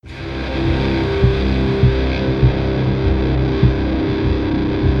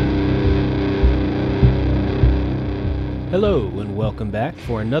Hello, and welcome back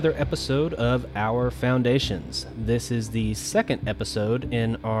for another episode of Our Foundations. This is the second episode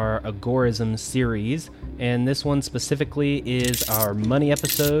in our Agorism series, and this one specifically is our money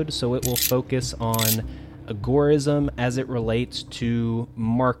episode, so it will focus on agorism as it relates to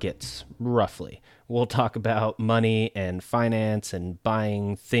markets, roughly. We'll talk about money and finance and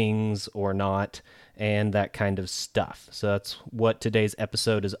buying things or not, and that kind of stuff. So that's what today's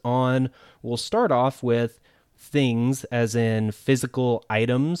episode is on. We'll start off with things, as in physical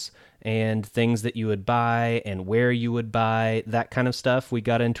items and things that you would buy and where you would buy, that kind of stuff. We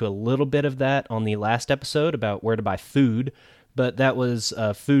got into a little bit of that on the last episode about where to buy food, but that was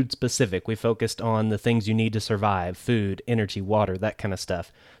food specific. We focused on the things you need to survive: food, energy, water, that kind of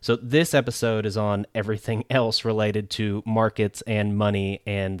stuff. So this episode is on everything else related to markets and money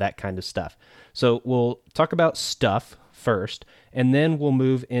and that kind of stuff. So we'll talk about stuff first, and then we'll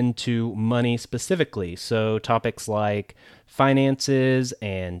move into money specifically. So topics like finances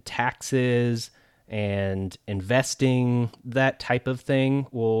and taxes and investing, that type of thing.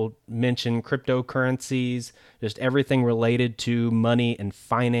 We'll mention cryptocurrencies, just everything related to money and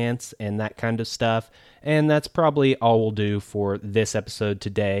finance and that kind of stuff. And that's probably all we'll do for this episode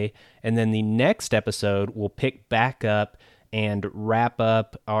today. And then the next episode, we'll pick back up and wrap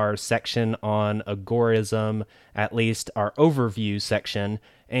up our section on agorism, at least our overview section,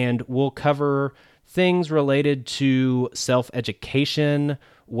 and we'll cover things related to self-education,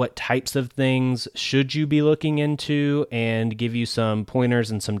 what types of things should you be looking into, and give you some pointers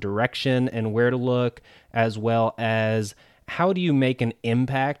and some direction and where to look, as well as how do you make an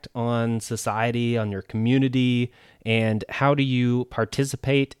impact on society, on your community, and how do you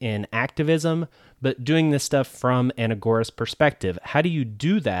participate in activism, but doing this stuff from an agorist perspective. How do you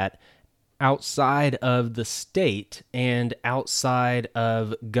do that outside of the state and outside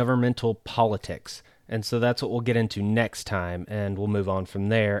of governmental politics? And so that's what we'll get into next time, and we'll move on from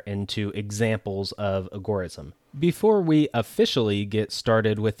there into examples of agorism. Before we officially get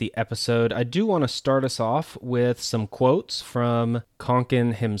started with the episode, I do want to start us off with some quotes from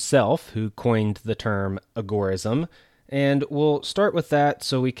Konkin himself, who coined the term agorism. And we'll start with that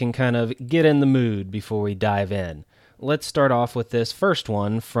so we can kind of get in the mood before we dive in. Let's start off with this first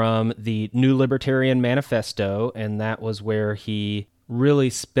one from the New Libertarian Manifesto, and that was where he really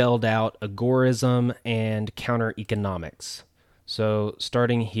spelled out agorism and counter-economics. So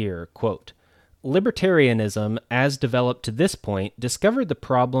starting here, quote, "Libertarianism, as developed to this point, discovered the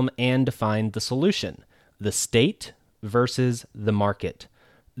problem and defined the solution: the state versus the market.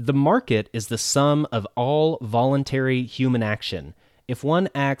 The market is the sum of all voluntary human action. If one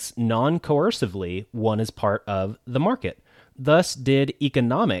acts non-coercively, one is part of the market. Thus did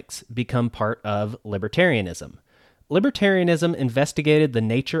economics become part of libertarianism. Libertarianism investigated the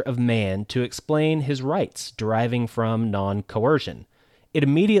nature of man to explain his rights deriving from non-coercion. It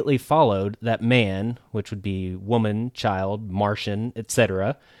immediately followed that man, which would be woman, child, Martian,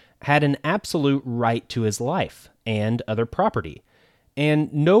 etc., had an absolute right to his life and other property,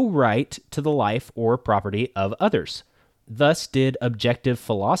 and no right to the life or property of others. Thus did objective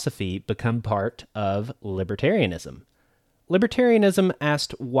philosophy become part of libertarianism. Libertarianism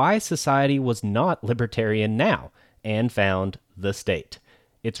asked why society was not libertarian now, and found the state,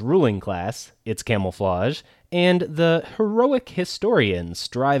 its ruling class, its camouflage, and the heroic historians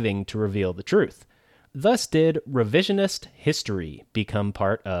striving to reveal the truth. Thus did revisionist history become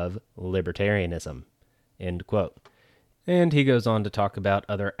part of libertarianism." End quote. And he goes on to talk about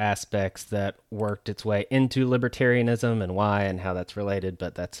other aspects that worked its way into libertarianism and why and how that's related,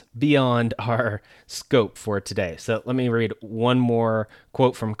 but that's beyond our scope for today. So let me read one more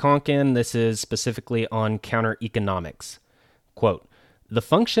quote from Konkin. This is specifically on counter-economics. Quote, "The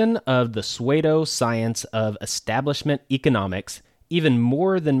function of the pseudo-science of establishment economics, even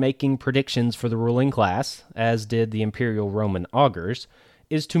more than making predictions for the ruling class, as did the imperial Roman augurs,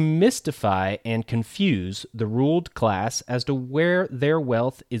 is to mystify and confuse the ruled class as to where their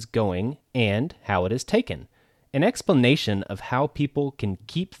wealth is going and how it is taken. An explanation of how people can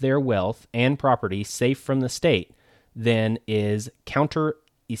keep their wealth and property safe from the state, then, is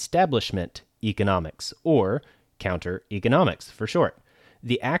counter-establishment economics, or counter-economics for short.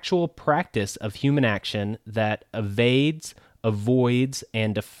 The actual practice of human action that evades, avoids,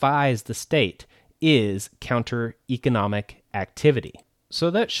 and defies the state is counter-economic activity." So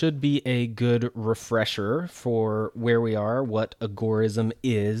that should be a good refresher for where we are, what agorism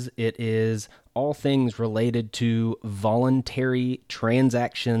is. It is all things related to voluntary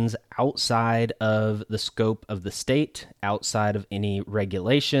transactions outside of the scope of the state, outside of any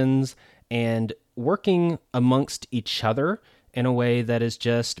regulations, and working amongst each other in a way that is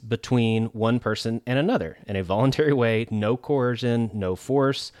just between one person and another in a voluntary way, no coercion, no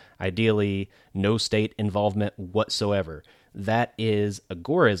force, ideally, no state involvement whatsoever. That is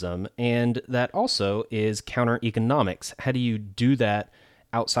agorism, and that also is counter economics. How do you do that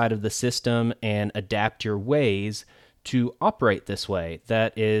outside of the system and adapt your ways to operate this way?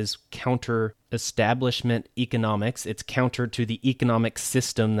 That is counter establishment economics. It's counter to the economic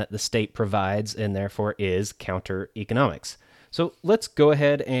system that the state provides, and therefore is counter economics. So let's go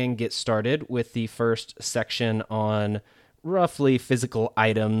ahead and get started with the first section on roughly physical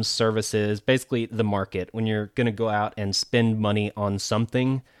items, services, basically the market. When you're going to go out and spend money on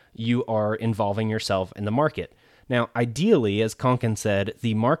something, you are involving yourself in the market. Now, ideally, as Konkin said,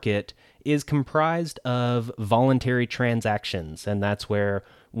 the market is comprised of voluntary transactions, and that's where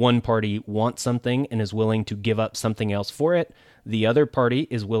one party wants something and is willing to give up something else for it. The other party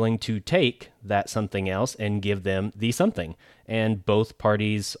is willing to take that something else and give them the something. And both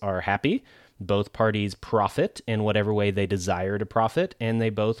parties are happy. Both parties profit in whatever way they desire to profit, and they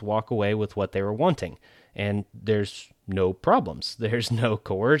both walk away with what they were wanting. And there's no problems. There's no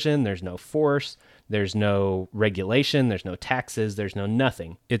coercion. There's no force. There's no regulation. There's no taxes. There's no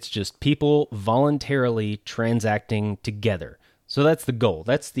nothing. It's just people voluntarily transacting together. So that's the goal.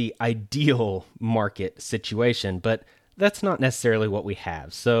 That's the ideal market situation, but that's not necessarily what we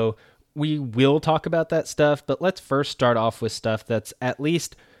have. So we will talk about that stuff, but let's first start off with stuff that's at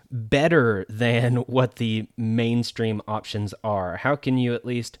least better than what the mainstream options are. How can you at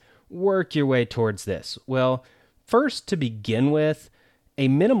least work your way towards this? Well, first, to begin with, a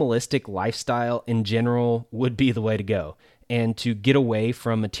minimalistic lifestyle in general would be the way to go. And to get away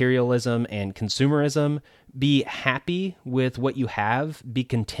from materialism and consumerism, be happy with what you have, be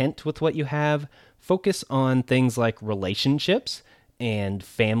content with what you have, focus on things like relationships and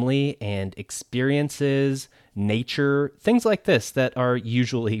family and experiences, nature, things like this that are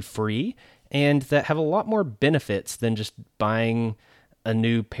usually free and that have a lot more benefits than just buying a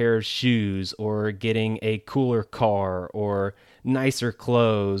new pair of shoes or getting a cooler car or nicer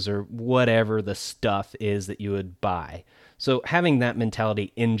clothes or whatever the stuff is that you would buy. So having that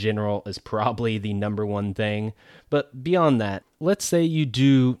mentality in general is probably the number one thing. But beyond that, let's say you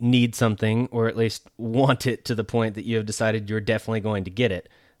do need something, or at least want it to the point that you have decided you're definitely going to get it.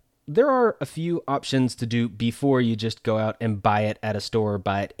 There are a few options to do before you just go out and buy it at a store or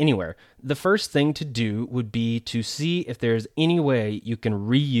buy it anywhere. The first thing to do would be to see if there's any way you can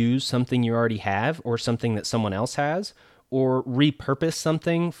reuse something you already have or something that someone else has, or repurpose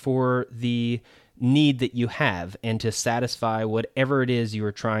something for the need that you have and to satisfy whatever it is you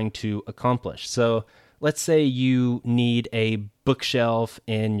are trying to accomplish. So let's say you need a bookshelf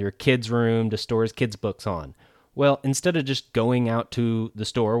in your kid's room to store his kids' books on. Well, instead of just going out to the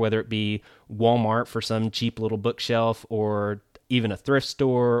store, whether it be Walmart for some cheap little bookshelf or even a thrift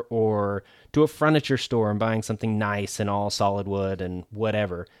store or to a furniture store and buying something nice and all solid wood and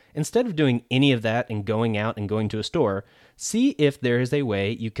whatever, instead of doing any of that and going out and going to a store, see if there is a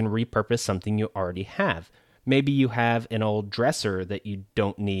way you can repurpose something you already have. Maybe you have an old dresser that you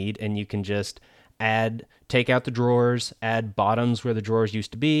don't need and you can just take out the drawers, add bottoms where the drawers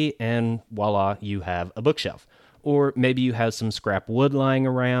used to be, and voila, you have a bookshelf. Or maybe you have some scrap wood lying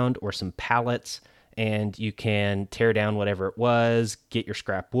around or some pallets, and you can tear down whatever it was, get your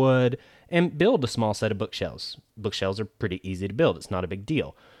scrap wood, and build a small set of bookshelves. Bookshelves are pretty easy to build. It's not a big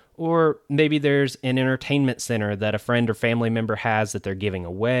deal. Or maybe there's an entertainment center that a friend or family member has that they're giving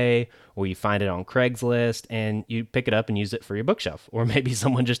away, or you find it on Craigslist, and you pick it up and use it for your bookshelf. Or maybe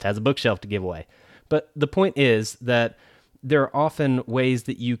someone just has a bookshelf to give away. But the point is that there are often ways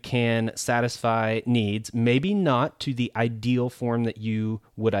that you can satisfy needs, maybe not to the ideal form that you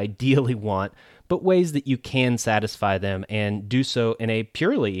would ideally want, but ways that you can satisfy them and do so in a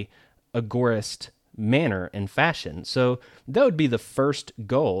purely agorist manner and fashion. So that would be the first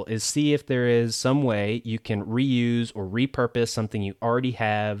goal, is see if there is some way you can reuse or repurpose something you already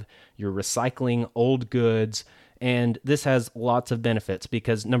have. You're recycling old goods. And this has lots of benefits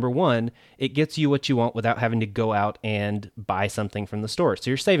because, number one, it gets you what you want without having to go out and buy something from the store.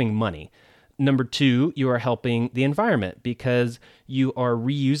 So you're saving money. Number two, you are helping the environment because you are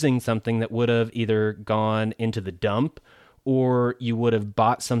reusing something that would have either gone into the dump or you would have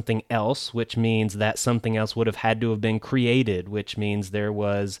bought something else, which means that something else would have had to have been created, which means there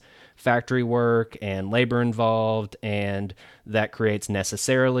was factory work and labor involved, and that creates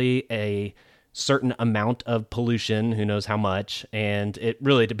necessarily a certain amount of pollution, who knows how much, and it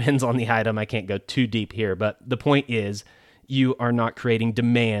really depends on the item. I can't go too deep here, but the point is you are not creating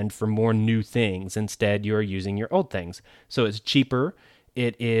demand for more new things. Instead, you are using your old things. So it's cheaper,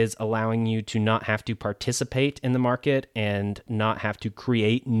 It is allowing you to not have to participate in the market and not have to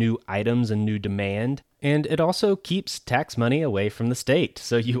create new items and new demand. And it also keeps tax money away from the state.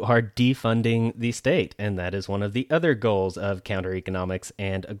 So you are defunding the state. And that is one of the other goals of counter economics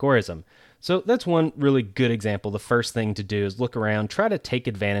and agorism. So that's one really good example. The first thing to do is look around, try to take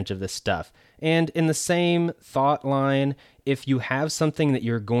advantage of this stuff. And in the same thought line, if you have something that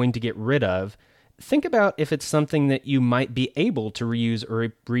you're going to get rid of, think about if it's something that you might be able to reuse or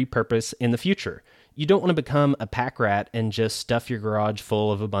repurpose in the future. You don't want to become a pack rat and just stuff your garage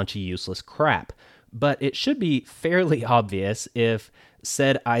full of a bunch of useless crap. But it should be fairly obvious if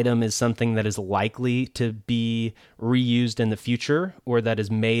said item is something that is likely to be reused in the future, or that is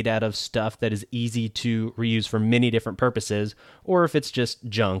made out of stuff that is easy to reuse for many different purposes, or if it's just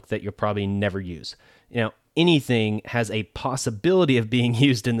junk that you'll probably never use. Anything has a possibility of being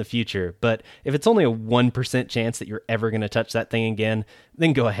used in the future, but if it's only a 1% chance that you're ever going to touch that thing again,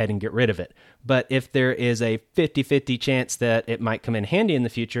 then go ahead and get rid of it. But if there is a 50-50 chance that it might come in handy in the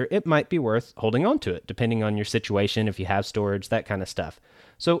future, it might be worth holding on to it, depending on your situation, if you have storage, that kind of stuff.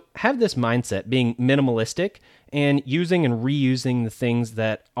 So have this mindset, being minimalistic and using and reusing the things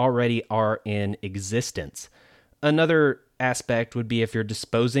that already are in existence. Another aspect would be if you're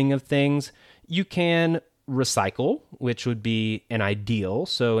disposing of things, you can recycle, which would be an ideal.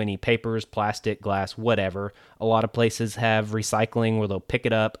 So any papers, plastic, glass, whatever. A lot of places have recycling where they'll pick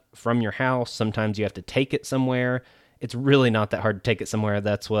it up from your house. Sometimes you have to take it somewhere. It's really not that hard to take it somewhere.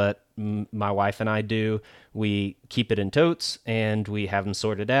 That's what my wife and I do. We keep it in totes and we have them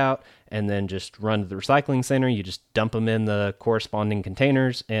sorted out and then just run to the recycling center. You just dump them in the corresponding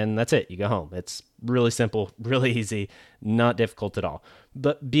containers and that's it. You go home. It's really simple, really easy, not difficult at all.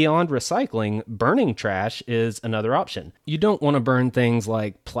 But beyond recycling, burning trash is another option. You don't want to burn things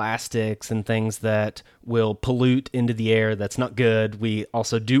like plastics and things that will pollute into the air. That's not good. We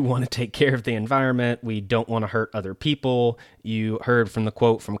also do want to take care of the environment. We don't want to hurt other people. You heard from the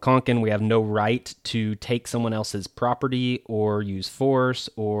quote from Konkin, we have no right to take someone else's property or use force,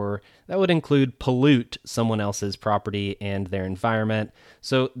 or that would include pollute someone else's property and their environment.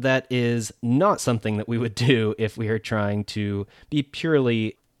 So that is not something that we would do if we are trying to be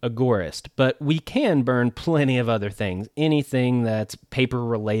purely agorist. But we can burn plenty of other things. Anything that's paper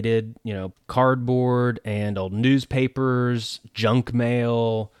related, cardboard and old newspapers, junk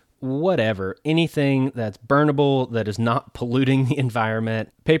mail, whatever, anything that's burnable that is not polluting the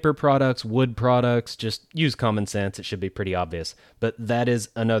environment. Paper products, wood products, just use common sense. It should be pretty obvious. But that is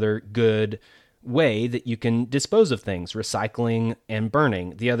another good way that you can dispose of things, recycling and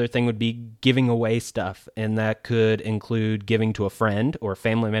burning. The other thing would be giving away stuff, and that could include giving to a friend or a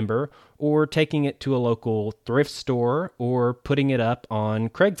family member, or taking it to a local thrift store, or putting it up on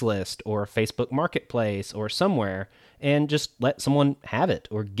Craigslist or Facebook Marketplace or somewhere, and just let someone have it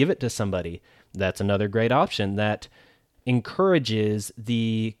or give it to somebody. That's another great option that encourages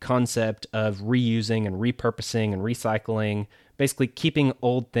the concept of reusing and repurposing and recycling, basically keeping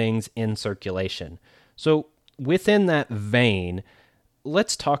old things in circulation. So within that vein,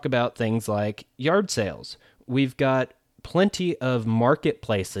 let's talk about things like yard sales. We've got plenty of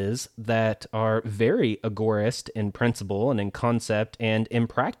marketplaces that are very agorist in principle and in concept and in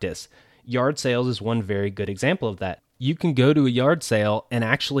practice. Yard sales is one very good example of that. You can go to a yard sale and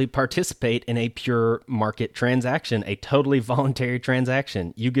actually participate in a pure market transaction, a totally voluntary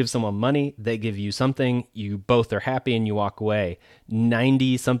transaction. You give someone money, they give you something, you both are happy and you walk away.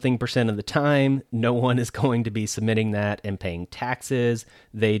 90-something% of the time, no one is going to be submitting that and paying taxes.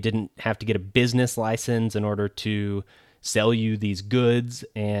 They didn't have to get a business license in order to sell you these goods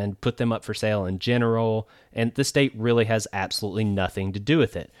and put them up for sale in general. And the state really has absolutely nothing to do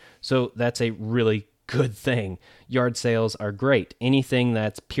with it. So that's a really good thing. Yard sales are great. Anything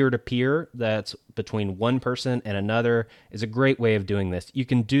that's peer-to-peer, that's between one person and another, is a great way of doing this. You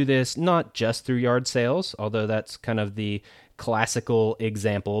can do this not just through yard sales, although that's kind of the classical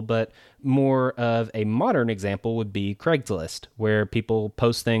example, but more of a modern example would be Craigslist, where people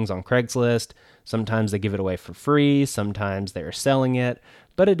post things on Craigslist. Sometimes they give it away for free, sometimes they're selling it,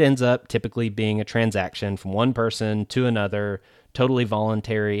 but it ends up typically being a transaction from one person to another, totally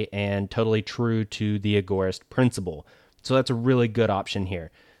voluntary and totally true to the agorist principle. So that's a really good option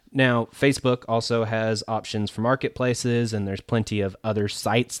here. Now, Facebook also has options for marketplaces, and there's plenty of other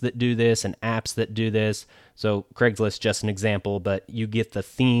sites that do this and apps that do this. So Craigslist, just an example, but you get the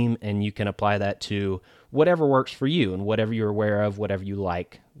theme and you can apply that to whatever works for you and whatever you're aware of, whatever you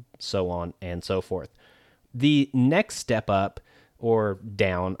like, so on and so forth. The next step up or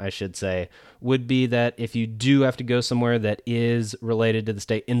down, I should say, would be that if you do have to go somewhere that is related to the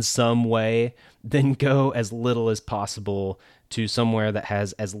state in some way, then go as little as possible to somewhere that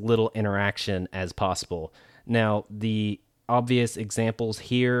has as little interaction as possible. Now, the obvious examples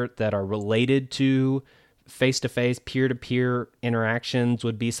here that are related to face-to-face, peer-to-peer interactions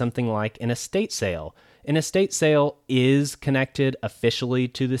would be something like an estate sale. An estate sale is connected officially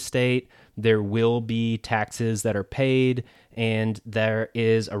to the state. There will be taxes that are paid, and there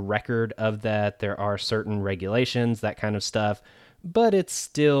is a record of that. There are certain regulations, that kind of stuff, but it's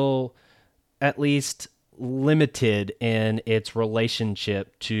still at least limited in its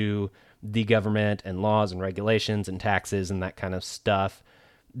relationship to the government and laws and regulations and taxes and that kind of stuff.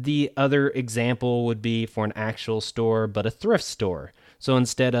 The other example would be for an actual store, but a thrift store. So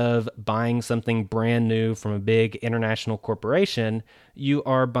instead of buying something brand new from a big international corporation, you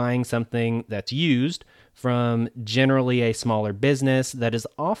are buying something that's used from generally a smaller business that is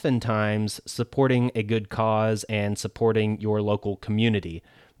oftentimes supporting a good cause and supporting your local community.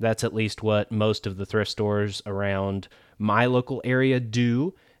 That's at least what most of the thrift stores around my local area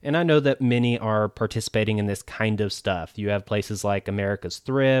do. And I know that many are participating in this kind of stuff. You have places like America's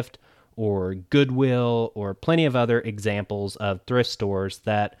Thrift or Goodwill or plenty of other examples of thrift stores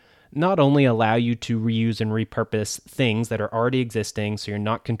that not only allow you to reuse and repurpose things that are already existing, so you're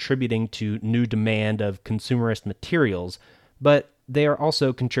not contributing to new demand of consumerist materials, but they are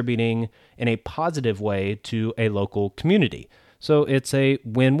also contributing in a positive way to a local community. So it's a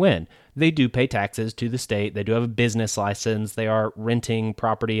win-win. They do pay taxes to the state. They do have a business license. They are renting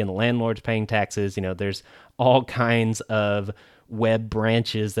property and the landlord's paying taxes. There's all kinds of web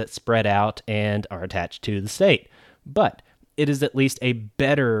branches that spread out and are attached to the state. But it is at least a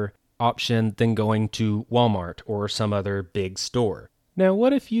better option than going to Walmart or some other big store. Now,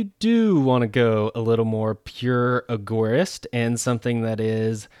 what if you do want to go a little more pure agorist and something that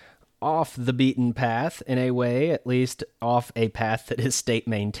is off the beaten path in a way, at least off a path that is state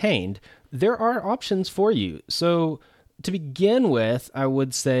maintained? There are options for you. So to begin with, I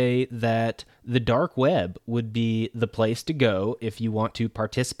would say that the dark web would be the place to go if you want to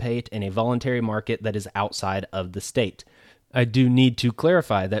participate in a voluntary market that is outside of the state. I do need to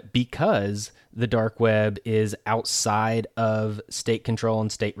clarify that because the dark web is outside of state control and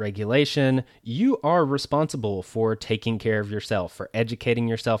state regulation, you are responsible for taking care of yourself, for educating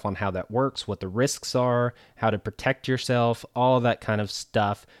yourself on how that works, what the risks are, how to protect yourself, all of that kind of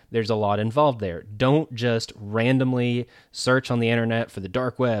stuff. There's a lot involved there. Don't just randomly search on the internet for the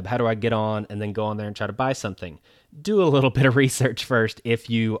dark web. How do I get on? And then go on there and try to buy something. Do a little bit of research first if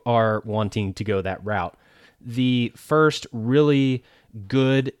you are wanting to go that route. The first really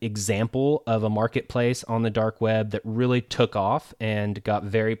good example of a marketplace on the dark web that really took off and got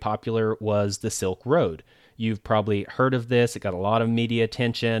very popular was the Silk Road. You've probably heard of this. It got a lot of media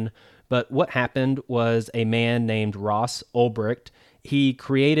attention. But what happened was a man named Ross Ulbricht, he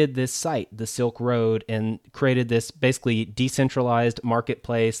created this site, the Silk Road, and created this basically decentralized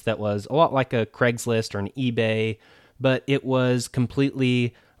marketplace that was a lot like a Craigslist or an eBay, but it was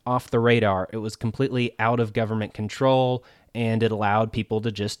completely off the radar. It was completely out of government control, and it allowed people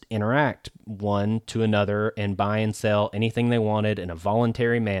to just interact one to another and buy and sell anything they wanted in a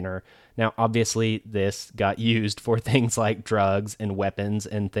voluntary manner. Now, obviously, this got used for things like drugs and weapons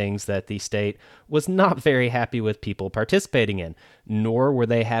and things that the state was not very happy with people participating in, nor were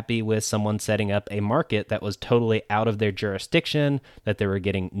they happy with someone setting up a market that was totally out of their jurisdiction, that they were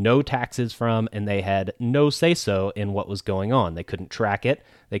getting no taxes from, and they had no say-so in what was going on. They couldn't track it,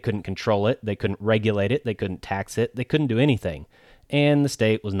 they couldn't control it, they couldn't regulate it, they couldn't tax it, they couldn't do anything. And the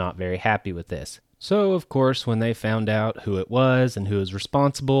state was not very happy with this. So, of course, when they found out who it was and who was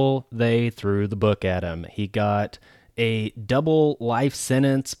responsible, they threw the book at him. He got a double life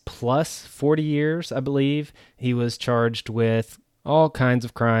sentence plus 40 years, I believe. He was charged with all kinds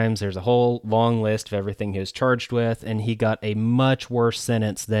of crimes. There's a whole long list of everything he was charged with, and he got a much worse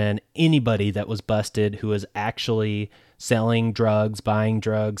sentence than anybody that was busted who was actually selling drugs, buying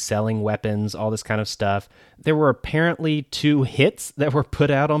drugs, selling weapons, all this kind of stuff. There were apparently 2 hits that were put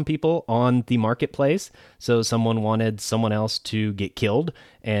out on people on the marketplace. So someone wanted someone else to get killed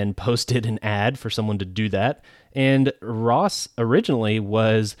and posted an ad for someone to do that. And Ross originally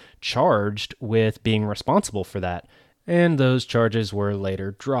was charged with being responsible for that. And those charges were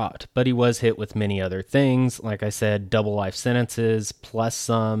later dropped. But he was hit with many other things. Like I said, double life sentences plus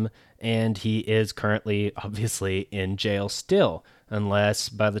some. And he is currently, obviously, in jail still. Unless,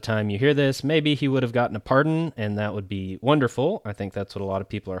 by the time you hear this, maybe he would have gotten a pardon, and that would be wonderful. I think that's what a lot of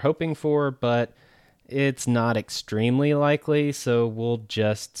people are hoping for, but It's not extremely likely, so we'll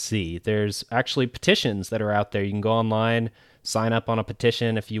just see. There's actually petitions that are out there. You can go online, sign up on a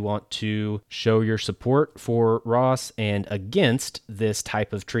petition if you want to show your support for Ross and against this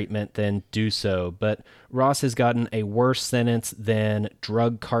type of treatment, then do so. But Ross has gotten a worse sentence than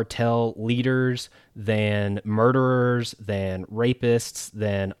drug cartel leaders, than murderers, than rapists,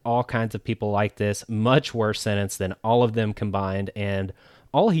 than all kinds of people like this. Much worse sentence than all of them combined. And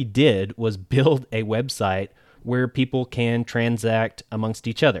all he did was build a website where people can transact amongst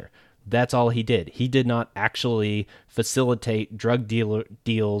each other. That's all he did. He did not actually facilitate drug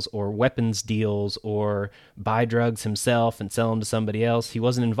deals or weapons deals or buy drugs himself and sell them to somebody else. He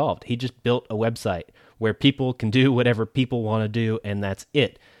wasn't involved. He just built a website where people can do whatever people want to do, and that's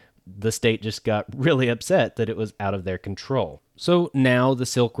it. The state just got really upset that it was out of their control. So now the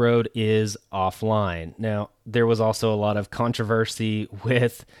Silk Road is offline. Now, there was also a lot of controversy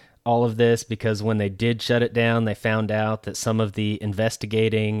with all of this because when they did shut it down, they found out that some of the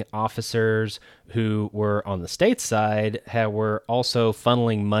investigating officers who were on the state side were also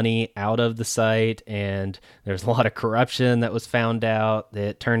funneling money out of the site, and there's a lot of corruption that was found out.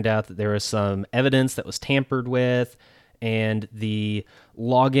 It turned out that there was some evidence that was tampered with, and the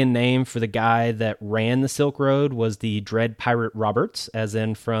login name for the guy that ran the Silk Road was the Dread Pirate Roberts, as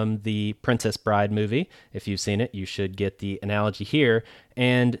in from the Princess Bride movie. If you've seen it, you should get the analogy here.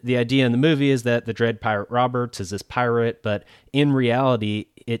 And the idea in the movie is that the Dread Pirate Roberts is this pirate, but in reality,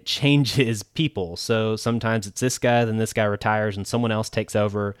 it changes people. So sometimes it's this guy, then this guy retires and someone else takes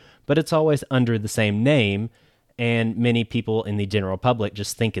over, but it's always under the same name. And many people in the general public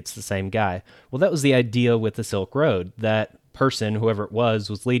just think it's the same guy. Well, that was the idea with the Silk Road. That person, whoever it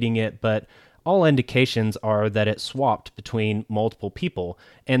was leading it, but all indications are that it swapped between multiple people.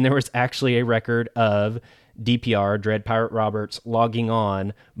 And there was actually a record of DPR, Dread Pirate Roberts, logging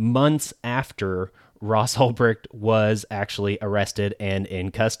on months after Ross Ulbricht was actually arrested and in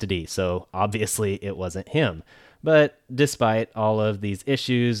custody. So obviously it wasn't him. But despite all of these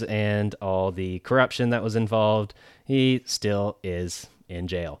issues and all the corruption that was involved, he still is in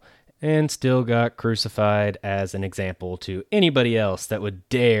jail and still got crucified as an example to anybody else that would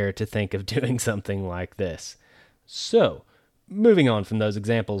dare to think of doing something like this. So, moving on from those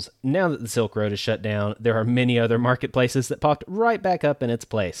examples, now that the Silk Road is shut down, there are many other marketplaces that popped right back up in its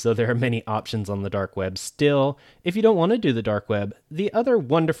place. So there are many options on the dark web still. If you don't want to do the dark web, the other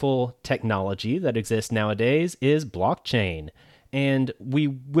wonderful technology that exists nowadays is blockchain. And we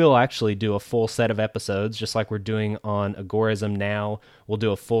will actually do a full set of episodes, just like we're doing on Agorism now. We'll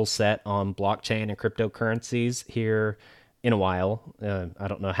do a full set on blockchain and cryptocurrencies here in a while. I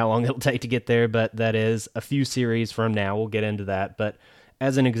don't know how long it'll take to get there, but that is a few series from now. We'll get into that. But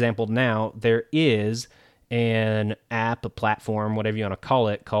as an example now, there is an app, a platform, whatever you want to call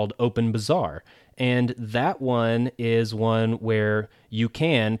it, called Open Bazaar. And that one is one where you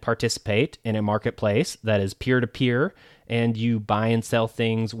can participate in a marketplace that is peer-to-peer, and you buy and sell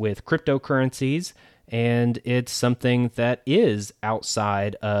things with cryptocurrencies. And it's something that is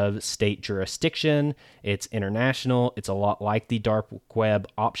outside of state jurisdiction. It's international. It's a lot like the dark web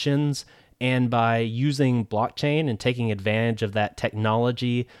options. And by using blockchain and taking advantage of that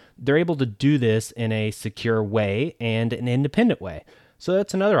technology, they're able to do this in a secure way and an independent way. So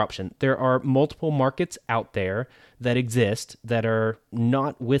that's another option. There are multiple markets out there that exist that are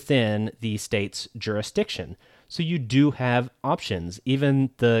not within the state's jurisdiction. So you do have options.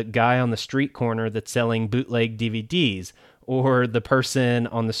 Even the guy on the street corner that's selling bootleg DVDs, or the person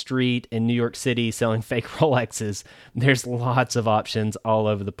on the street in New York City selling fake Rolexes. There's lots of options all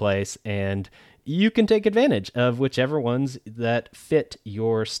over the place, and you can take advantage of whichever ones that fit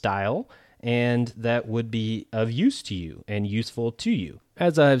your style and that would be of use to you and useful to you.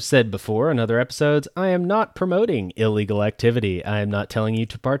 As I've said before in other episodes, I am not promoting illegal activity. I am not telling you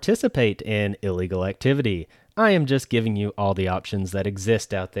to participate in illegal activity. I am just giving you all the options that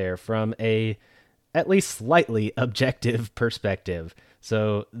exist out there from a at least slightly objective perspective.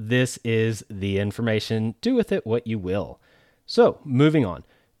 So this is the information. Do with it what you will. So moving on.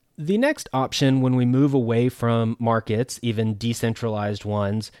 The next option when we move away from markets, even decentralized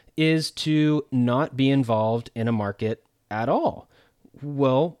ones, is to not be involved in a market at all.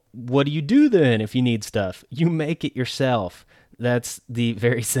 Well, what do you do then if you need stuff? You make it yourself. That's the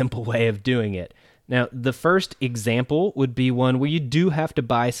very simple way of doing it. Now, the first example would be one where you do have to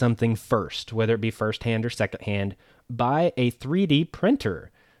buy something first, whether it be firsthand or secondhand. Buy a 3D printer.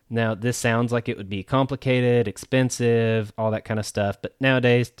 Now, this sounds like it would be complicated, expensive, all that kind of stuff, but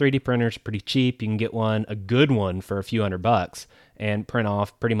nowadays, 3D printers are pretty cheap. You can get one, a good one, for a few $100 and print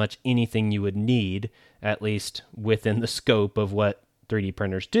off pretty much anything you would need, at least within the scope of what 3D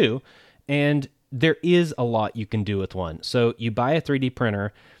printers do. And there is a lot you can do with one. So you buy a 3D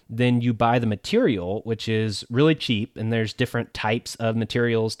printer, then you buy the material, which is really cheap, and there's different types of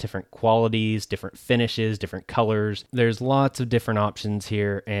materials, different qualities, different finishes, different colors. There's lots of different options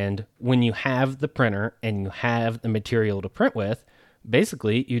here, and when you have the printer and you have the material to print with,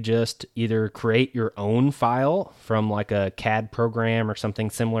 basically you just either create your own file from like a CAD program or something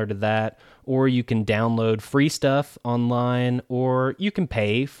similar to that, or you can download free stuff online, or you can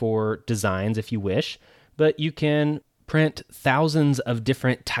pay for designs if you wish, but you can print thousands of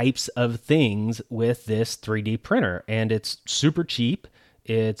different types of things with this 3D printer, and it's super cheap.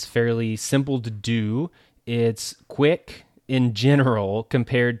 It's fairly simple to do. It's quick in general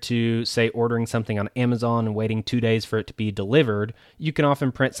compared to, say, ordering something on Amazon and waiting 2 days for it to be delivered. You can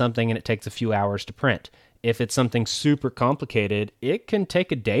often print something and it takes a few hours to print. If it's something super complicated, it can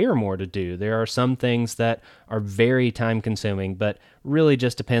take a day or more to do. There are some things that are very time consuming, but really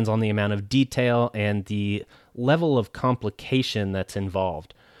just depends on the amount of detail and the level of complication that's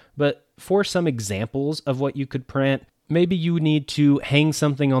involved. But for some examples of what you could print, maybe you need to hang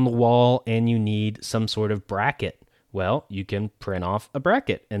something on the wall and you need some sort of bracket. Well, you can print off a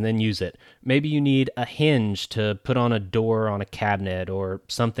bracket and then use it. Maybe you need a hinge to put on a door on a cabinet or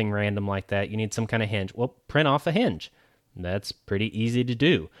something random like that. You need some kind of hinge. Well, print off a hinge. That's pretty easy to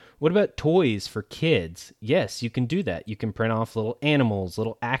do. What about toys for kids? Yes, you can do that. You can print off little animals,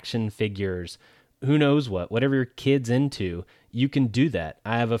 little action figures, who knows whatever your kid's into, you can do that.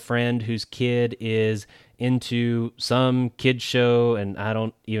 I have a friend whose kid is into some kid show, and I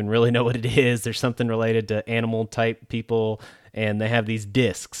don't even really know what it is. There's something related to animal type people, and they have these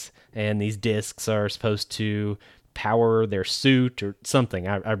discs, and these discs are supposed to power their suit or something.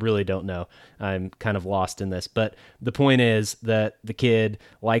 I really don't know. I'm kind of lost in this. But the point is that the kid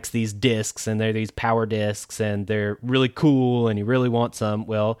likes these discs, and they're these power discs, and they're really cool, and he really wants some.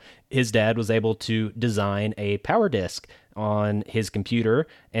 Well, his dad was able to design a power disc on his computer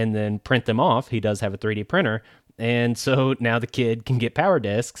and then print them off. He does have a 3D printer. And so now the kid can get power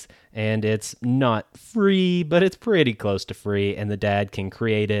discs, and it's not free, but it's pretty close to free, and the dad can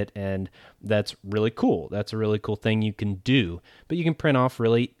create it, and that's really cool. That's a really cool thing you can do. But you can print off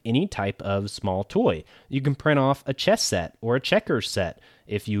really any type of small toy. You can print off a chess set or a checkers set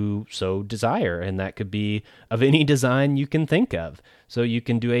if you so desire, and that could be of any design you can think of. So you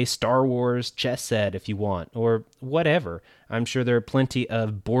can do a Star Wars chess set if you want, or whatever. I'm sure there are plenty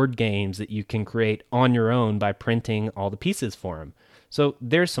of board games that you can create on your own by printing all the pieces for them. So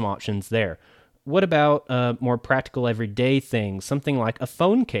there's some options there. What about more practical everyday things? Something like a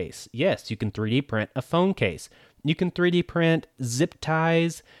phone case. Yes, you can 3D print a phone case. You can 3D print zip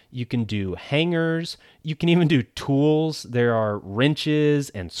ties. You can do hangers. You can even do tools. There are wrenches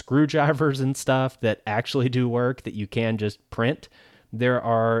and screwdrivers and stuff that actually do work that you can just print. There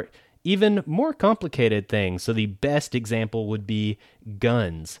are even more complicated things. So the best example would be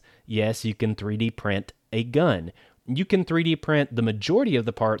guns. Yes, you can 3D print a gun. You can 3D print the majority of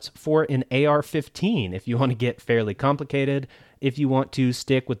the parts for an AR-15 if you want to get fairly complicated. If you want to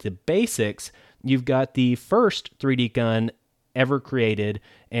stick with the basics, you've got the first 3D gun ever created,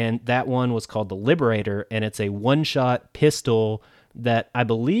 and that one was called the Liberator, and it's a one-shot pistol that I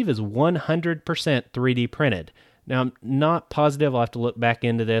believe is 100% 3D printed. Now, I'm not positive. I'll have to look back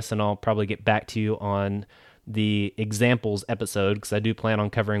into this, and I'll probably get back to you on the examples episode, because I do plan on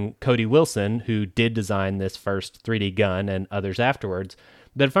covering Cody Wilson, who did design this first 3D gun, and others afterwards.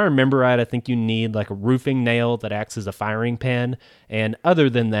 But if I remember right, I think you need like a roofing nail that acts as a firing pin, and other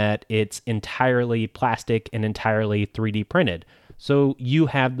than that, it's entirely plastic and entirely 3D printed. So you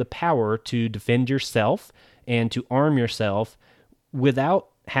have the power to defend yourself and to arm yourself without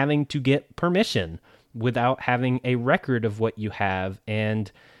having to get permission, without having a record of what you have,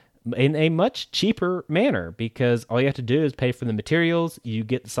 and in a much cheaper manner, because all you have to do is pay for the materials, you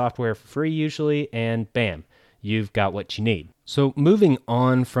get the software for free usually, and bam, you've got what you need. So moving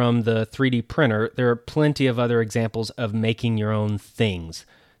on from the 3D printer, there are plenty of other examples of making your own things.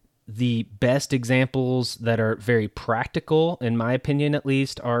 The best examples that are very practical, in my opinion at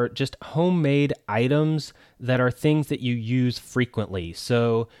least, are just homemade items that are things that you use frequently.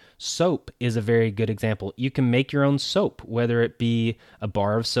 So soap is a very good example. You can make your own soap, whether it be a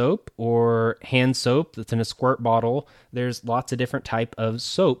bar of soap or hand soap that's in a squirt bottle. There's lots of different type of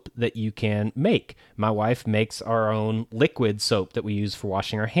soap that you can make. My wife makes our own liquid soap that we use for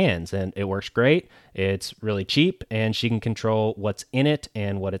washing our hands, and it works great. It's really cheap, and she can control what's in it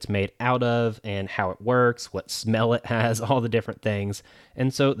and what it's made out of and how it works, what smell it has, all the different things.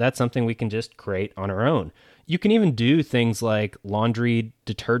 And so that's something we can just create on our own. You can even do things like laundry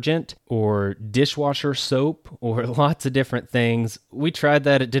detergent or dishwasher soap or lots of different things. We tried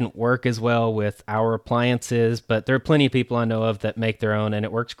that. It didn't work as well with our appliances, but there are plenty of people I know of that make their own and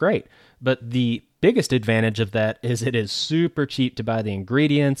it works great. But the biggest advantage of that is it is super cheap to buy the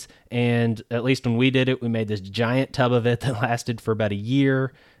ingredients. And at least when we did it, we made this giant tub of it that lasted for about a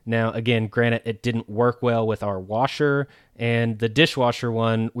year. Now, again, granted, it didn't work well with our washer, and the dishwasher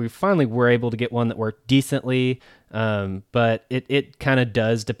one, we finally were able to get one that worked decently, but it kind of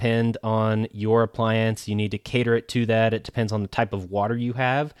does depend on your appliance. You need to cater it to that. It depends on the type of water you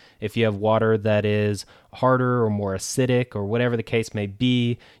have. If you have water that is harder or more acidic or whatever the case may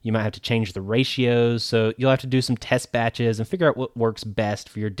be, you might have to change the ratios. So you'll have to do some test batches and figure out what works best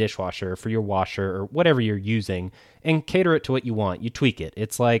for your dishwasher, for your washer, or whatever you're using, and cater it to what you want. You tweak it.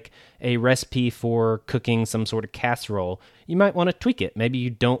 It's like a recipe for cooking some sort of casserole. You might want to tweak it. Maybe you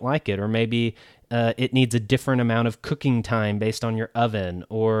don't like it, or maybe it needs a different amount of cooking time based on your oven,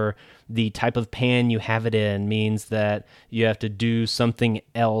 or the type of pan you have it in means that you have to do something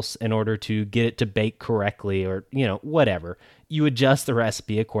else in order to get it to bake correctly, or, whatever. You adjust the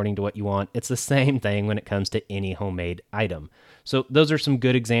recipe according to what you want. It's the same thing when it comes to any homemade item. So those are some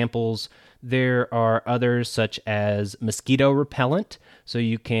good examples. There are others such as mosquito repellent. So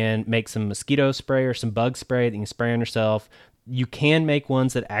you can make some mosquito spray or some bug spray that you can spray on yourself. You can make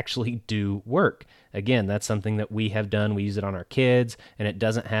ones that actually do work. Again, that's something that we have done. We use it on our kids, and it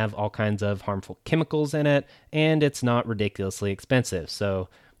doesn't have all kinds of harmful chemicals in it, and it's not ridiculously expensive. So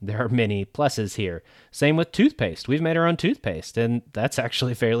there are many pluses here. Same with toothpaste. We've made our own toothpaste, and that's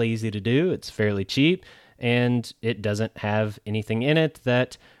actually fairly easy to do. It's fairly cheap, and it doesn't have anything in it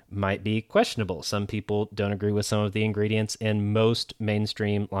that might be questionable. Some people don't agree with some of the ingredients in most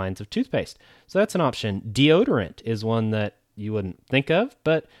mainstream lines of toothpaste. So that's an option. Deodorant is one that you wouldn't think of,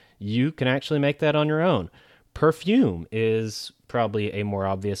 but you can actually make that on your own. Perfume is probably a more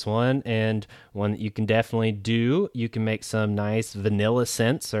obvious one, and one that you can definitely do. You can make some nice vanilla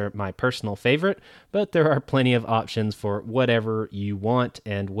scents, are my personal favorite, but there are plenty of options for whatever you want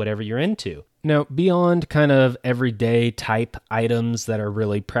and whatever you're into. Now, beyond kind of everyday type items that are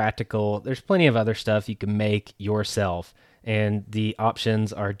really practical, there's plenty of other stuff you can make yourself, and the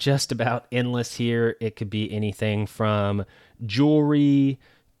options are just about endless here. It could be anything from jewelry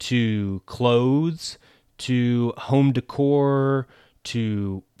to clothes to home decor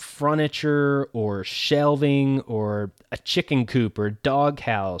to furniture or shelving or a chicken coop or dog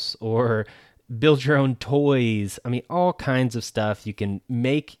house or build your own toys. I mean, all kinds of stuff you can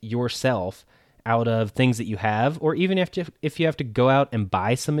make yourself out of things that you have, or even if you have to go out and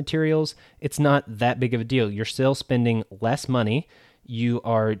buy some materials, it's not that big of a deal. You're still spending less money. You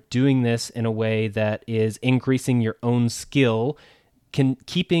are doing this in a way that is increasing your own skill,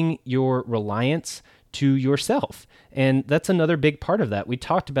 keeping your reliance to yourself. And that's another big part of that. We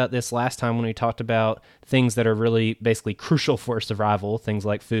talked about this last time when we talked about things that are really basically crucial for survival, things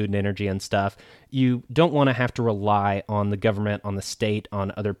like food and energy and stuff. You don't want to have to rely on the government, on the state,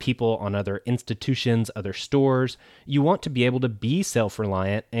 on other people, on other institutions, other stores. You want to be able to be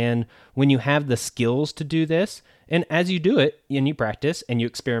self-reliant. And when you have the skills to do this, and as you do it and you practice and you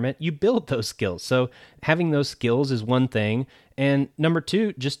experiment, you build those skills. So having those skills is one thing. And number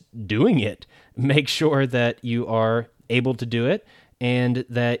two, just doing it. Make sure that you are able to do it and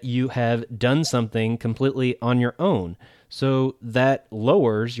that you have done something completely on your own. So that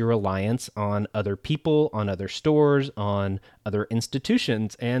lowers your reliance on other people, on other stores, on other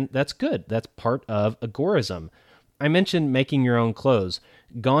institutions. And that's good. That's part of agorism. I mentioned making your own clothes.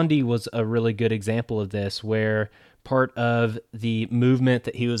 Gandhi was a really good example of this, where part of the movement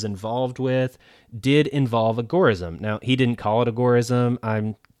that he was involved with did involve agorism. Now, he didn't call it agorism.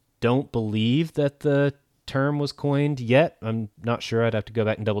 I don't believe that the term was coined yet. I'm not sure. I'd have to go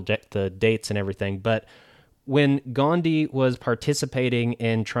back and double check the dates and everything. But when Gandhi was participating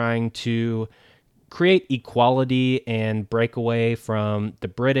in trying to create equality and break away from the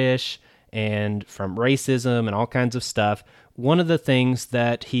British and from racism and all kinds of stuff, one of the things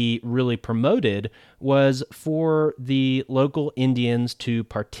that he really promoted was for the local Indians to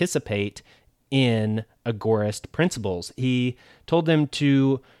participate in agorist principles. He told them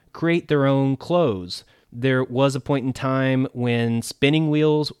to create their own clothes. There was a point in time when spinning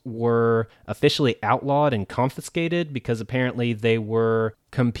wheels were officially outlawed and confiscated because apparently they were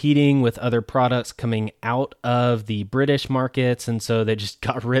competing with other products coming out of the British markets, and so they just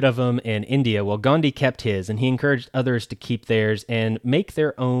got rid of them in India. Well, Gandhi kept his, and he encouraged others to keep theirs and make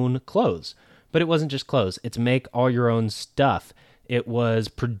their own clothes. But it wasn't just clothes. It's make all your own stuff. It was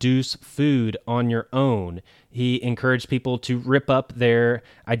produce food on your own. He encouraged people to rip up their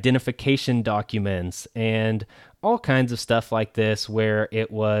identification documents and all kinds of stuff like this, where it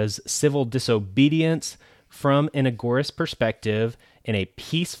was civil disobedience from an agorist perspective in a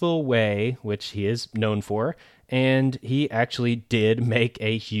peaceful way, which he is known for. And he actually did make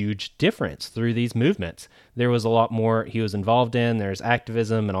a huge difference through these movements. There was a lot more he was involved in. There's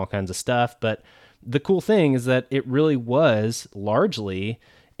activism and all kinds of stuff. But the cool thing is that it really was largely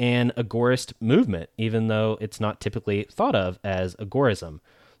an agorist movement, even though it's not typically thought of as agorism.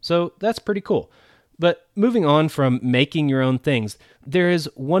 So that's pretty cool. But moving on from making your own things, there is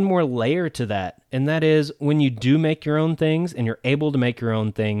one more layer to that. And that is, when you do make your own things and you're able to make your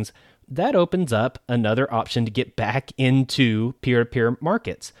own things, that opens up another option to get back into peer-to-peer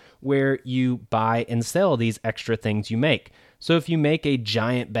markets where you buy and sell these extra things you make. So if you make a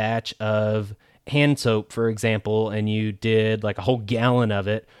giant batch of hand soap, for example, and you did like a whole gallon of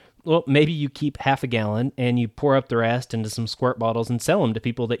it, well, maybe you keep half a gallon and you pour up the rest into some squirt bottles and sell them to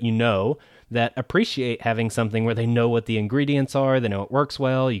people that you know that appreciate having something where they know what the ingredients are, they know it works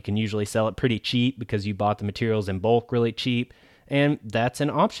well. You can usually sell it pretty cheap because you bought the materials in bulk really cheap. And that's an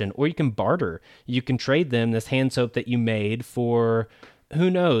option. Or you can barter. You can trade them this hand soap that you made for, who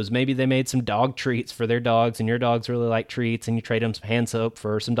knows, maybe they made some dog treats for their dogs and your dogs really like treats and you trade them some hand soap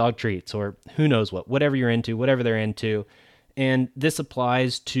for some dog treats, or who knows what, whatever you're into, whatever they're into. And this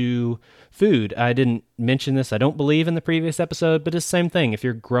applies to food. I didn't mention this, I don't believe, in the previous episode, but it's the same thing. If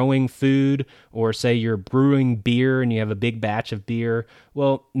you're growing food, or say you're brewing beer and you have a big batch of beer,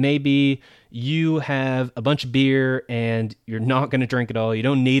 well, maybe you have a bunch of beer and you're not going to drink it all. You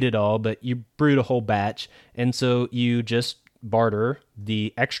don't need it all, but you brewed a whole batch. And so you just barter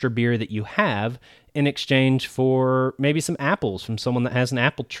the extra beer that you have in exchange for maybe some apples from someone that has an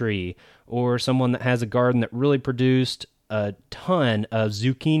apple tree, or someone that has a garden that really produced a ton of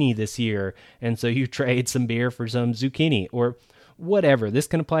zucchini this year, and so you trade some beer for some zucchini, or whatever. This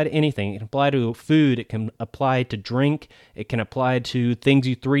can apply to anything. It can apply to food. It can apply to drink. It can apply to things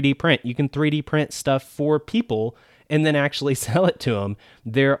you 3D print. You can 3D print stuff for people and then actually sell it to them.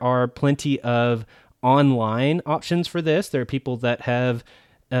 There are plenty of online options for this. There are people that have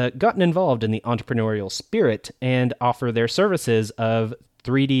gotten involved in the entrepreneurial spirit and offer their services of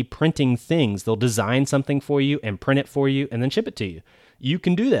 3D printing things. They'll design something for you and print it for you and then ship it to you. You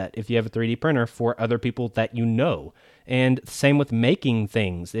can do that if you have a 3D printer for other people that you know. And same with making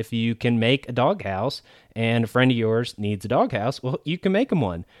things. If you can make a doghouse and a friend of yours needs a doghouse, well, you can make them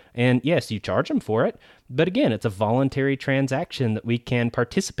one. And yes, you charge them for it. But again, it's a voluntary transaction that we can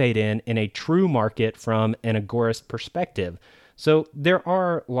participate in a true market from an agorist perspective. So there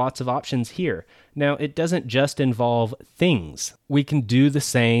are lots of options here. Now, it doesn't just involve things. We can do the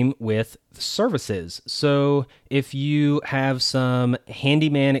same with services. So if you have some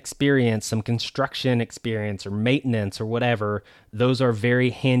handyman experience, some construction experience or maintenance or whatever, those are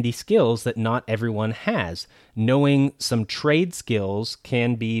very handy skills that not everyone has. Knowing some trade skills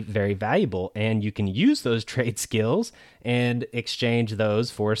can be very valuable, and you can use those trade skills and exchange those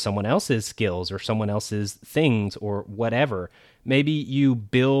for someone else's skills or someone else's things or whatever. Maybe you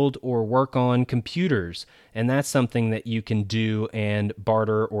build or work on computers, and that's something that you can do and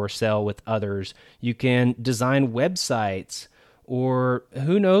barter or sell with others. You can design websites, or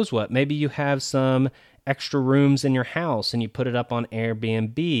who knows what. Maybe you have some extra rooms in your house and you put it up on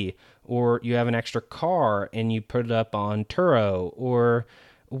Airbnb, or you have an extra car and you put it up on Turo, or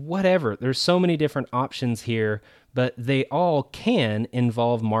whatever. There's so many different options here, but they all can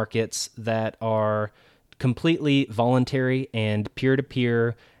involve markets that are completely voluntary and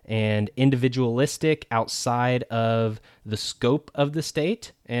peer-to-peer and individualistic outside of the scope of the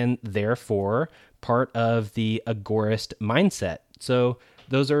state, and therefore part of the agorist mindset. So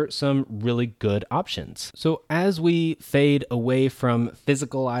those are some really good options. So as we fade away from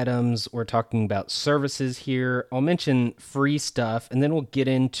physical items, we're talking about services here. I'll mention free stuff, and then we'll get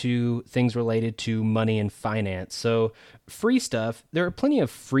into things related to money and finance. So free stuff, there are plenty of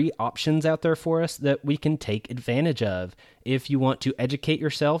free options out there for us that we can take advantage of. If you want to educate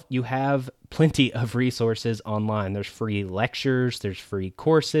yourself, you have plenty of resources online. There's free lectures, there's free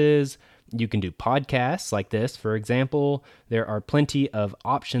courses. You can do podcasts like this, for example. There are plenty of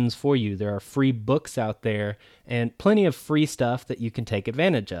options for you. There are free books out there and plenty of free stuff that you can take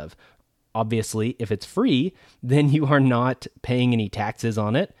advantage of. Obviously, if it's free, then you are not paying any taxes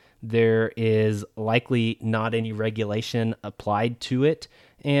on it. There is likely not any regulation applied to it,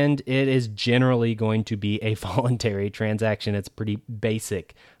 and it is generally going to be a voluntary transaction. It's pretty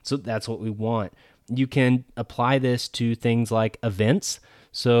basic, so that's what we want. You can apply this to things like events.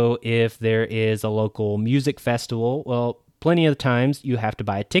 So if there is a local music festival, well, plenty of times you have to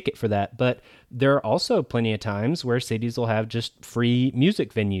buy a ticket for that, but there are also plenty of times where cities will have just free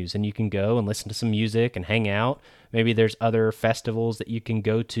music venues and you can go and listen to some music and hang out. Maybe there's other festivals that you can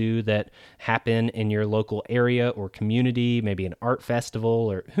go to that happen in your local area or community, maybe an art festival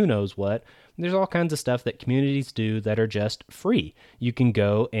or who knows what. There's all kinds of stuff that communities do that are just free. You can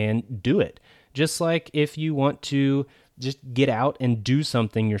go and do it. Just like if you want to just get out and do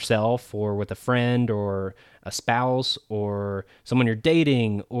something yourself or with a friend or a spouse or someone you're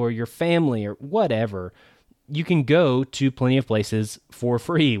dating or your family or whatever, you can go to plenty of places for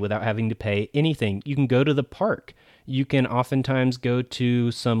free without having to pay anything. You can go to the park. You can oftentimes go to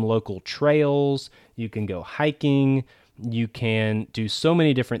some local trails. You can go hiking. You can do so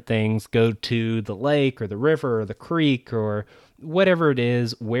many different things. Go to the lake or the river or the creek or whatever it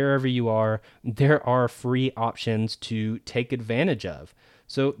is, wherever you are, there are free options to take advantage of.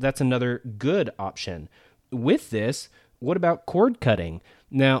 So that's another good option. With this, what about cord cutting?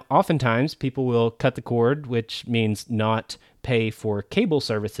 Now, oftentimes people will cut the cord, which means not pay for cable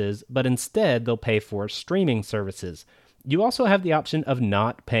services, but instead they'll pay for streaming services. You also have the option of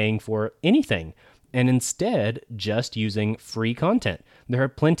not paying for anything and instead just using free content. There are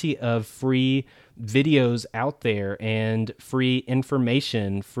plenty of free videos out there and free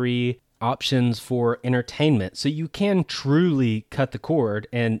information, free options for entertainment. So you can truly cut the cord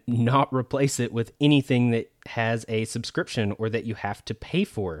and not replace it with anything that has a subscription or that you have to pay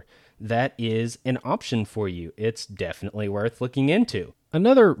for. That is an option for you. It's definitely worth looking into.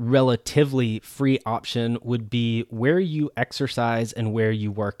 Another relatively free option would be where you exercise and where you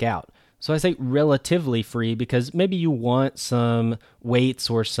work out. So I say relatively free because maybe you want some weights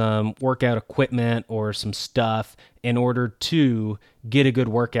or some workout equipment or some stuff in order to get a good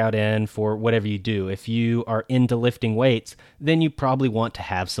workout in for whatever you do. If you are into lifting weights, then you probably want to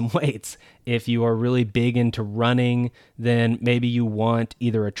have some weights. If you are really big into running, then maybe you want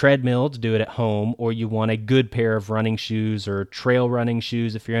either a treadmill to do it at home, or you want a good pair of running shoes or trail running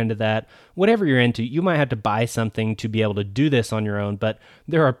shoes if you're into that. Whatever you're into, you might have to buy something to be able to do this on your own, but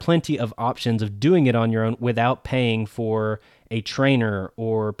there are plenty of options of doing it on your own without paying for a trainer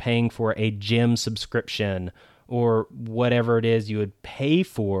or paying for a gym subscription or whatever it is you would pay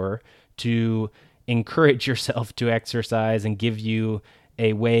for to encourage yourself to exercise and give you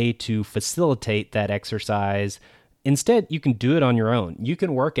a way to facilitate that exercise. Instead, you can do it on your own. You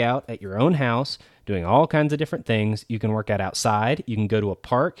can work out at your own house, doing all kinds of different things. You can work out outside. You can go to a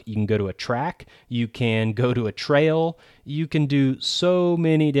park. You can go to a track. You can go to a trail. You can do so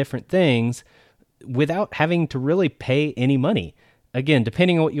many different things without having to really pay any money. Again,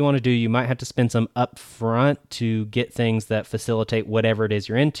 depending on what you want to do, you might have to spend some upfront to get things that facilitate whatever it is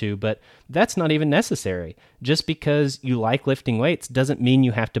you're into, but that's not even necessary. Just because you like lifting weights doesn't mean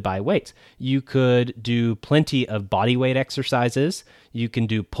you have to buy weights. You could do plenty of body weight exercises. You can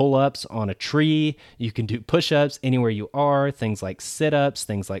do pull-ups on a tree. You can do push-ups anywhere you are, things like sit-ups,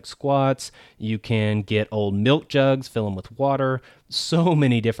 things like squats. You can get old milk jugs, fill them with water. So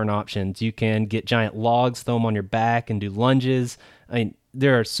many different options. You can get giant logs, throw them on your back and do lunges. I mean,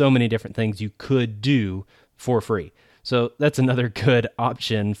 there are so many different things you could do for free. So that's another good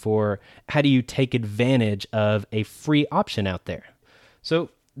option for how do you take advantage of a free option out there. So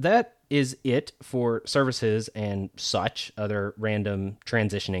that is it for services and such other random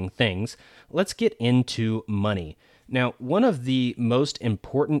transitioning things. Let's get into money. Now, one of the most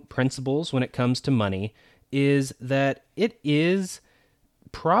important principles when it comes to money is that it is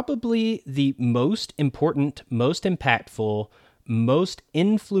probably the most important, most impactful, most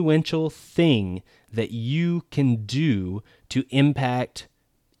influential thing that you can do to impact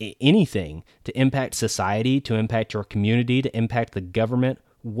anything, to impact society, to impact your community, to impact the government,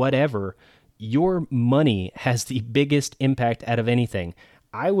 whatever. Your money has the biggest impact out of anything.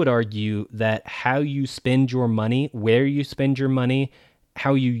 I would argue that how you spend your money, where you spend your money,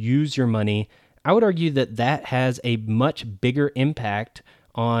 how you use your money, I would argue that that has a much bigger impact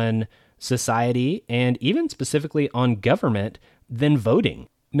on society and even specifically on government than voting.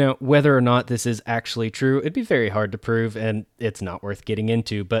 Now, whether or not this is actually true, it'd be very hard to prove, and it's not worth getting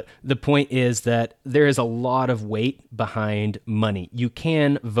into, but the point is that there is a lot of weight behind money. You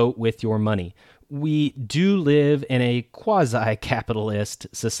can vote with your money. We do live in a quasi-capitalist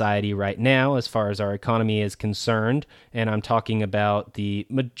society right now, as far as our economy is concerned, and I'm talking about the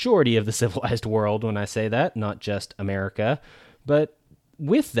majority of the civilized world when I say that, not just America. But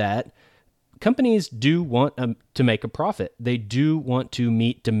with that, companies do want to make a profit. They do want to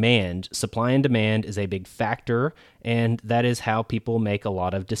meet demand. Supply and demand is a big factor, and that is how people make a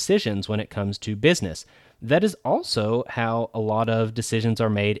lot of decisions when it comes to business. That is also how a lot of decisions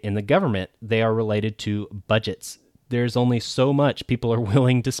are made in the government. They are related to budgets. there's only so much people are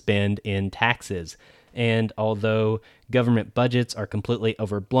willing to spend in taxes. And although government budgets are completely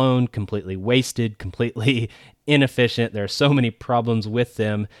overblown, completely wasted, completely inefficient, there are so many problems with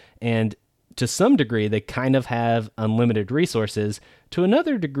them. And to some degree, they kind of have unlimited resources. To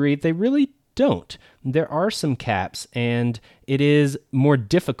another degree, they really don't. There are some caps, and it is more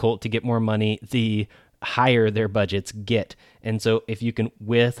difficult to get more money the higher their budgets get. And so if you can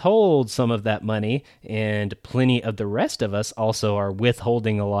withhold some of that money, and plenty of the rest of us also are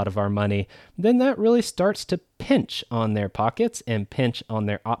withholding a lot of our money, then that really starts to pinch on their pockets and pinch on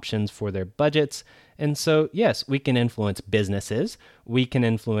their options for their budgets. And so, yes, we can influence businesses, we can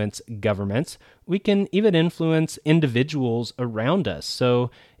influence governments, we can even influence individuals around us. So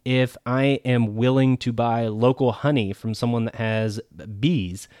if I am willing to buy local honey from someone that has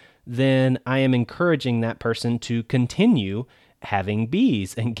bees, then I am encouraging that person to continue having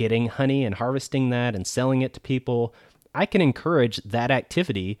bees and getting honey and harvesting that and selling it to people. I can encourage that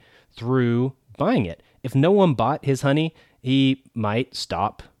activity through buying it. If no one bought his honey, he might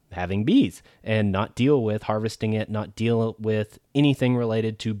stop having bees and not deal with harvesting it, not deal with anything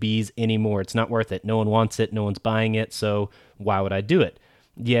related to bees anymore. It's not worth it. No one wants it. No one's buying it. So why would I do it?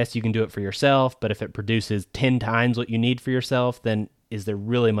 Yes, you can do it for yourself, but if it produces 10 times what you need for yourself, then is there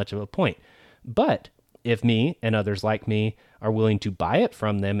really much of a point? But if me and others like me are willing to buy it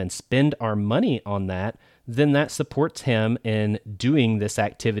from them and spend our money on that, then that supports him in doing this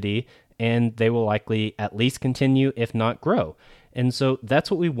activity, and they will likely at least continue, if not grow. And so that's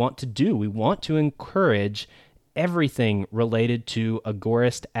what we want to do. We want to encourage everything related to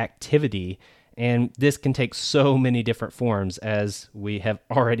agorist activity. And this can take so many different forms, as we have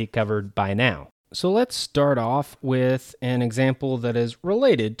already covered by now. So let's start off with an example that is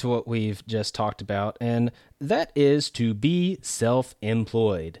related to what we've just talked about, and that is to be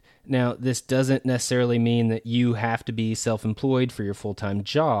self-employed. Now, this doesn't necessarily mean that you have to be self-employed for your full-time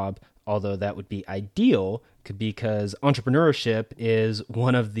job, although that would be ideal, because entrepreneurship is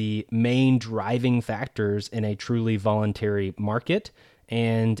one of the main driving factors in a truly voluntary market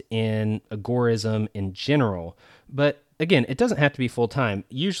and in agorism in general. But again, it doesn't have to be full-time.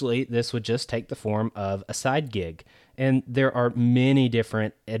 Usually, this would just take the form of a side gig. And there are many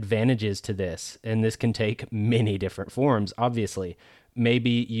different advantages to this, and this can take many different forms, obviously. Maybe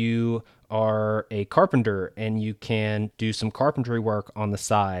you are a carpenter and you can do some carpentry work on the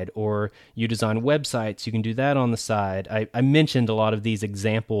side, or you design websites, you can do that on the side. I mentioned a lot of these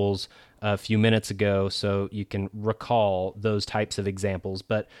examples a few minutes ago, so you can recall those types of examples.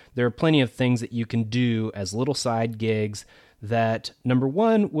 But there are plenty of things that you can do as little side gigs that, number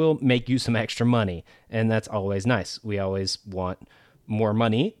one, will make you some extra money. And that's always nice. We always want more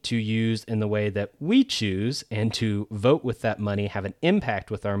money to use in the way that we choose, and to vote with that money, have an impact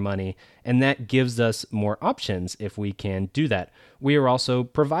with our money, and that gives us more options if we can do that. We are also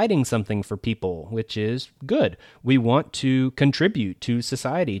providing something for people, which is good. We want to contribute to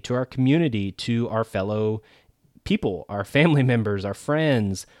society, to our community, to our fellow people, our family members, our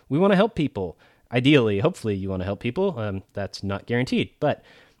friends. We want to help people. Ideally, hopefully you want to help people. That's not guaranteed, but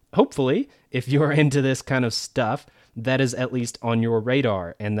hopefully if you're into this kind of stuff, that is at least on your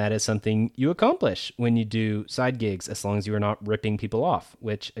radar, and that is something you accomplish when you do side gigs, as long as you are not ripping people off,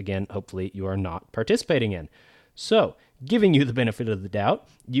 which, again, hopefully you are not participating in. So, giving you the benefit of the doubt,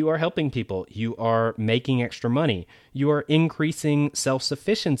 you are helping people, you are making extra money, you are increasing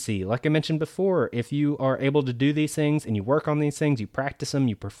self-sufficiency. Like I mentioned before, if you are able to do these things and you work on these things, you practice them,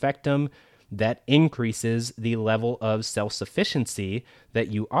 you perfect them, that increases the level of self-sufficiency that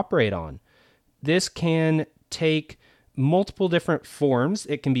you operate on. This can take multiple different forms.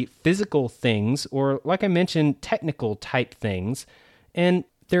 It can be physical things, or, like I mentioned, technical type things. And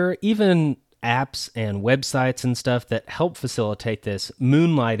there are even apps and websites and stuff that help facilitate this.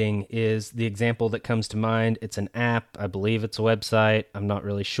 Moonlighting is the example that comes to mind. It's an app. I believe it's a website. I'm not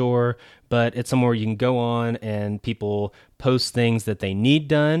really sure, but it's somewhere you can go on and people post things that they need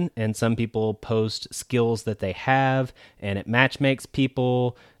done, and some people post skills that they have, and it matchmakes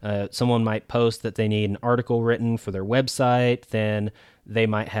people. Someone might post that they need an article written for their website, then they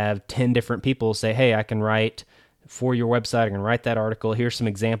might have 10 different people say, hey, I can write for your website, I can write that article. Here's some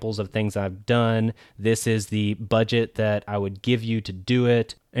examples of things I've done. This is the budget that I would give you to do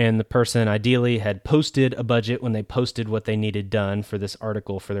it. And the person ideally had posted a budget when they posted what they needed done for this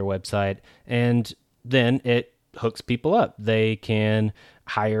article for their website. And then it hooks people up. They can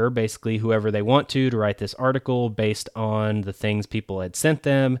hire basically whoever they want to write this article based on the things people had sent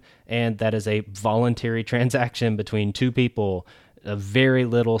them. And that is a voluntary transaction between two people, a very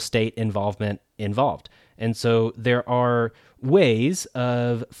little state involvement involved. And so there are ways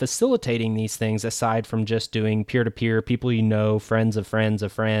of facilitating these things aside from just doing peer-to-peer, people you know, friends of friends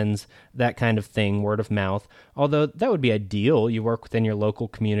of friends, that kind of thing, word of mouth. Although that would be ideal. You work within your local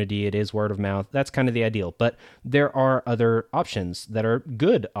community, it is word of mouth. That's kind of the ideal. But there are other options that are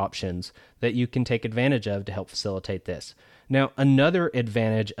good options that you can take advantage of to help facilitate this. Now, another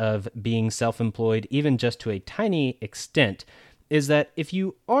advantage of being self-employed, even just to a tiny extent, is that if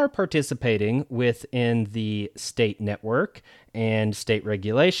you are participating within the state network and state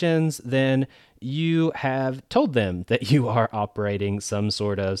regulations, then you have told them that you are operating some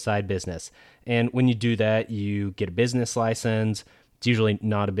sort of side business. And when you do that, you get a business license. It's usually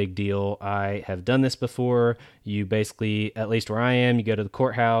not a big deal. I have done this before. You basically, at least where I am, you go to the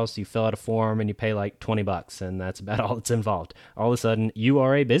courthouse, you fill out a form, and you pay like $20, and that's about all that's involved. All of a sudden, you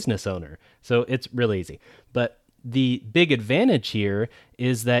are a business owner. So it's really easy. But the big advantage here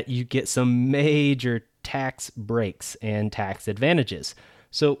is that you get some major tax breaks and tax advantages.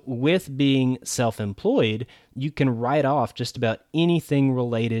 So with being self-employed, you can write off just about anything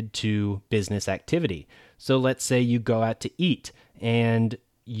related to business activity. So let's say you go out to eat and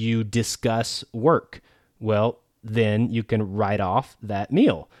you discuss work. Well, then you can write off that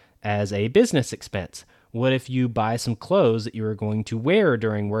meal as a business expense. What if you buy some clothes that you are going to wear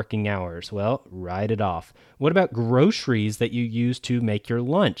during working hours? Well, write it off. What about groceries that you use to make your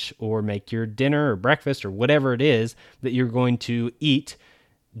lunch or make your dinner or breakfast or whatever it is that you're going to eat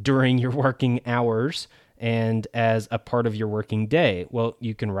during your working hours and as a part of your working day? Well,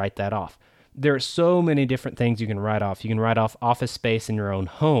 you can write that off. There are so many different things you can write off. You can write off office space in your own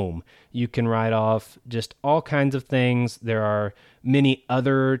home. You can write off just all kinds of things. There are many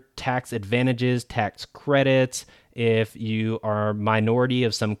other tax advantages, tax credits. If you are a minority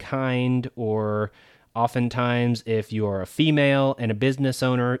of some kind, or oftentimes if you are a female and a business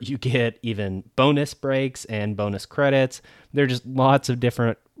owner, you get even bonus breaks and bonus credits. There are just lots of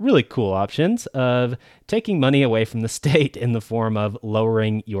different really cool options of taking money away from the state in the form of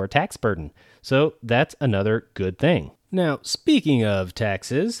lowering your tax burden. So that's another good thing. Now, speaking of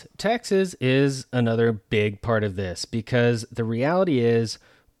taxes, taxes is another big part of this because the reality is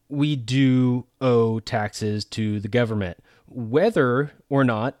we do owe taxes to the government. Whether or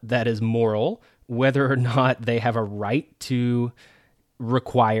not that is moral, whether or not they have a right to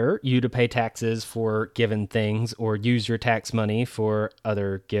require you to pay taxes for given things or use your tax money for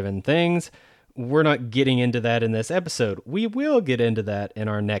other given things, we're not getting into that in this episode. We will get into that in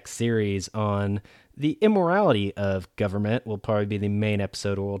our next series on the immorality of government. Will probably be the main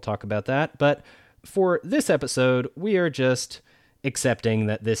episode where we'll talk about that. But for this episode, we are just accepting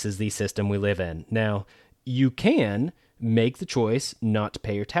that this is the system we live in. Now, you can make the choice not to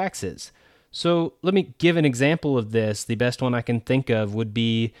pay your taxes. So let me give an example of this. The best one I can think of would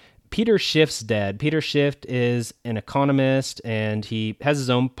be Peter Schiff's dad. Peter Schiff is an economist, and he has his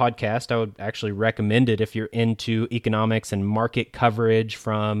own podcast. I would actually recommend it if you're into economics and market coverage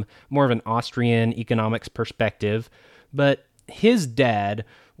from more of an Austrian economics perspective. But his dad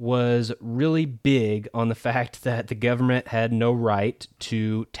was really big on the fact that the government had no right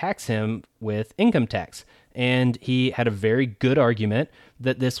to tax him with income tax. And he had a very good argument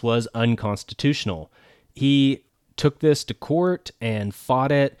that this was unconstitutional. He took this to court and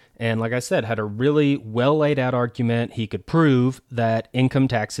fought it, and like I said, had a really well laid out argument. He could prove that income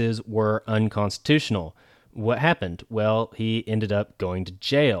taxes were unconstitutional. What happened? Well, he ended up going to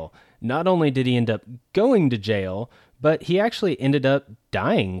jail. Not only did he end up going to jail, but he actually ended up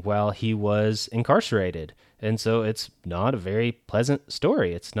dying while he was incarcerated. And so it's not a very pleasant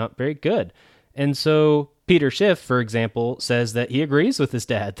story. It's not very good. And so Peter Schiff, for example, says that he agrees with his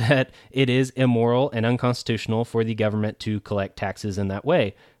dad that it is immoral and unconstitutional for the government to collect taxes in that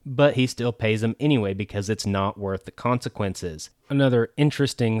way, but he still pays them anyway because it's not worth the consequences. Another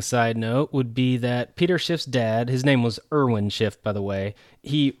interesting side note would be that Peter Schiff's dad, his name was Irwin Schiff, by the way,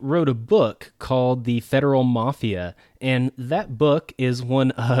 he wrote a book called The Federal Mafia, and that book is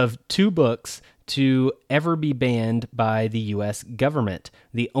one of two books to ever be banned by the U.S. government.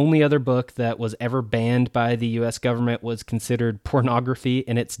 The only other book that was ever banned by the U.S. government was considered pornography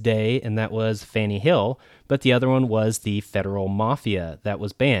in its day, and that was Fanny Hill, but the other one was The Federal Mafia that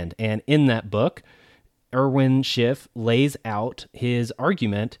was banned. And in that book, Irwin Schiff lays out his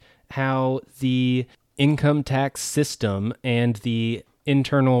argument how the income tax system and the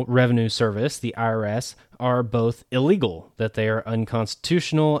Internal Revenue Service, the IRS, are both illegal, that they are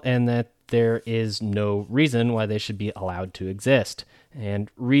unconstitutional, and that there is no reason why they should be allowed to exist.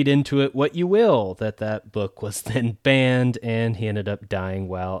 And read into it what you will, that book was then banned and he ended up dying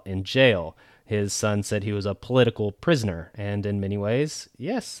while in jail. His son said he was a political prisoner, and in many ways,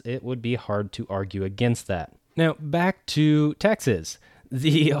 yes, it would be hard to argue against that. Now, back to taxes.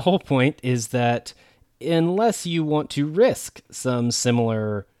 The whole point is that unless you want to risk some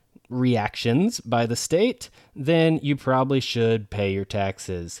similar reactions by the state, then you probably should pay your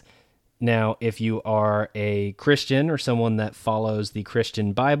taxes. Now, if you are a Christian or someone that follows the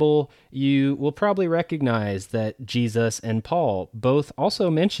Christian Bible, you will probably recognize that Jesus and Paul both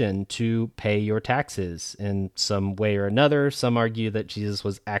also mention to pay your taxes in some way or another. Some argue that Jesus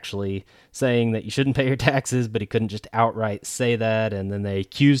was actually saying that you shouldn't pay your taxes, but he couldn't just outright say that, and then they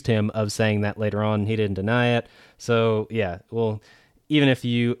accused him of saying that later on, and he didn't deny it. So, yeah, well, even if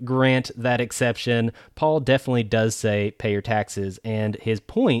you grant that exception, Paul definitely does say pay your taxes. And his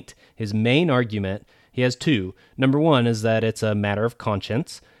point, his main argument, he has two. Number one is that it's a matter of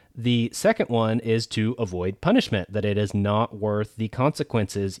conscience. The second one is to avoid punishment, that it is not worth the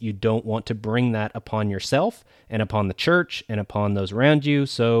consequences. You don't want to bring that upon yourself and upon the church and upon those around you.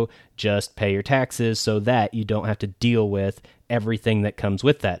 So just pay your taxes so that you don't have to deal with everything that comes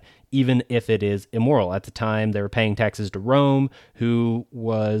with that, even if it is immoral. At the time, they were paying taxes to Rome, who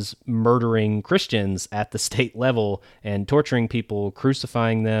was murdering Christians at the state level and torturing people,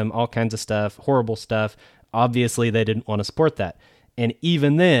 crucifying them, all kinds of stuff, horrible stuff. Obviously, they didn't want to support that. And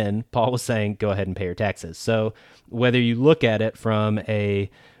even then, Paul was saying, go ahead and pay your taxes. So whether you look at it from a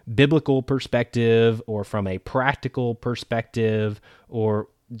biblical perspective or from a practical perspective or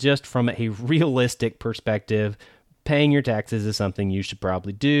just from a realistic perspective, paying your taxes is something you should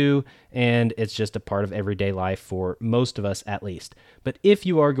probably do, and it's just a part of everyday life for most of us at least. But if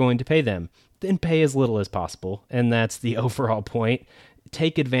you are going to pay them, then pay as little as possible, and that's the overall point.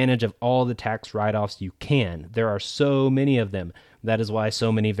 Take advantage of all the tax write-offs you can. There are so many of them. That is why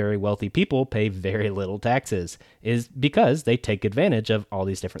so many very wealthy people pay very little taxes, is because they take advantage of all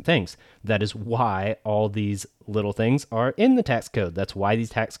these different things. That is why all these little things are in the tax code. That's why the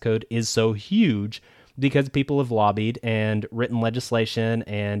tax code is so huge, because people have lobbied and written legislation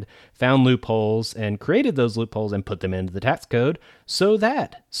and found loopholes and created those loopholes and put them into the tax code so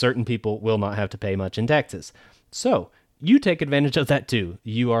that certain people will not have to pay much in taxes. So you take advantage of that too.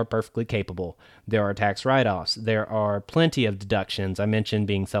 You are perfectly capable. There are tax write-offs. There are plenty of deductions. I mentioned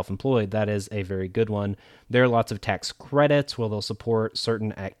being self-employed. That is a very good one. There are lots of tax credits where they'll support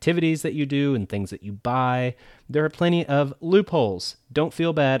certain activities that you do and things that you buy. There are plenty of loopholes. Don't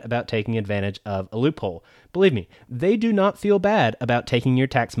feel bad about taking advantage of a loophole. Believe me, they do not feel bad about taking your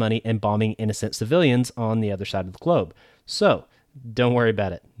tax money and bombing innocent civilians on the other side of the globe. So don't worry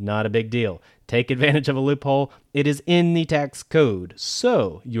about it. Not a big deal. Take advantage of a loophole. It is in the tax code.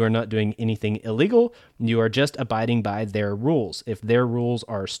 So you are not doing anything illegal. You are just abiding by their rules. If their rules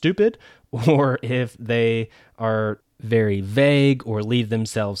are stupid, or if they are very vague or leave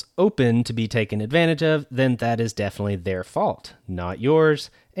themselves open to be taken advantage of, then that is definitely their fault, not yours.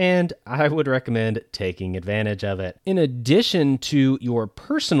 And I would recommend taking advantage of it. In addition to your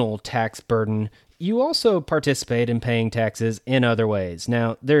personal tax burden, you also participate in paying taxes in other ways.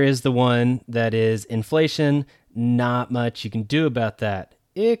 Now, there is the one that is inflation. Not much you can do about that,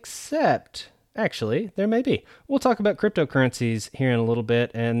 except, actually, there may be. We'll talk about cryptocurrencies here in a little bit,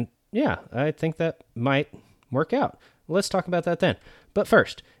 and yeah, I think that might work out. Let's talk about that then. But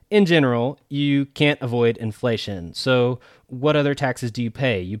first, in general, you can't avoid inflation. So what other taxes do you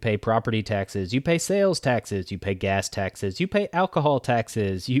pay? You pay property taxes, you pay sales taxes, you pay gas taxes, you pay alcohol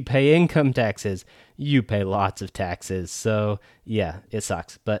taxes, you pay income taxes, you pay lots of taxes. So yeah, it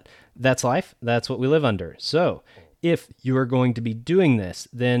sucks, but that's life. That's what we live under. So if you are going to be doing this,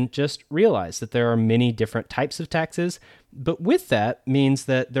 then just realize that there are many different types of taxes, but with that means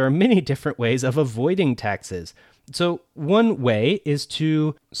that there are many different ways of avoiding taxes. So one way is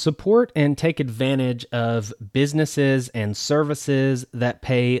to support and take advantage of businesses and services that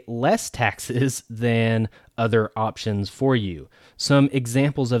pay less taxes than other options for you. Some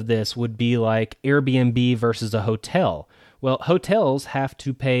examples of this would be like Airbnb versus a hotel. Well, hotels have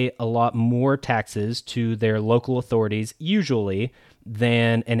to pay a lot more taxes to their local authorities, usually,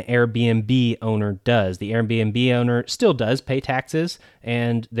 than an Airbnb owner does. The Airbnb owner still does pay taxes,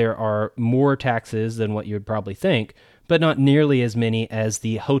 and there are more taxes than what you would probably think, but not nearly as many as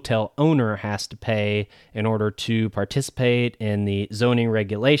the hotel owner has to pay in order to participate in the zoning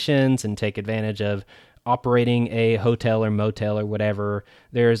regulations and take advantage of operating a hotel or motel or whatever.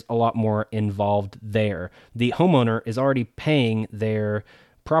 There's a lot more involved there. The homeowner is already paying their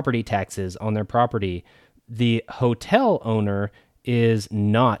property taxes on their property. The hotel owner is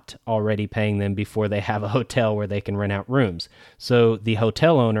not already paying them before they have a hotel where they can rent out rooms. So the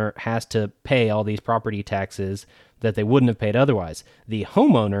hotel owner has to pay all these property taxes that they wouldn't have paid otherwise. The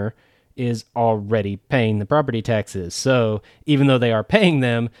homeowner is already paying the property taxes. So even though they are paying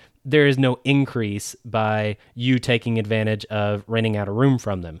them, there is no increase by you taking advantage of renting out a room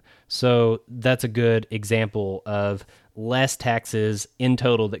from them. So that's a good example of less taxes in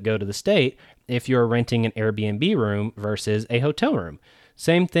total that go to the state if you're renting an Airbnb room versus a hotel room.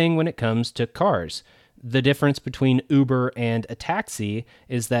 Same thing when it comes to cars. The difference between Uber and a taxi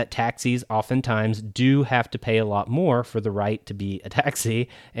is that taxis oftentimes do have to pay a lot more for the right to be a taxi,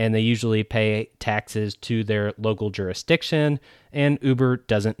 and they usually pay taxes to their local jurisdiction, and Uber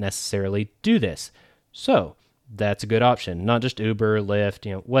doesn't necessarily do this. So that's a good option. Not just Uber,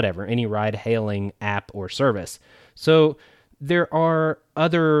 Lyft, whatever, any ride-hailing app or service. So there are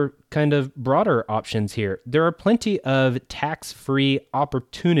other kind of broader options here. There are plenty of tax-free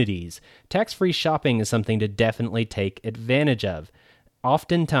opportunities. Tax-free shopping is something to definitely take advantage of.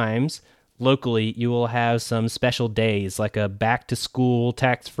 Oftentimes, locally, you will have some special days like a back-to-school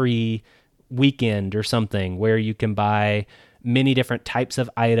tax-free weekend or something where you can buy many different types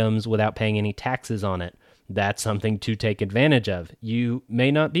of items without paying any taxes on it. That's something to take advantage of. You may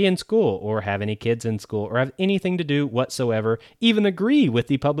not be in school or have any kids in school or have anything to do whatsoever, even agree with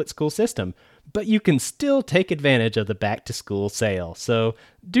the public school system, but you can still take advantage of the back to school sale. So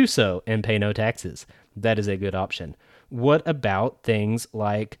do so and pay no taxes. That is a good option. What about things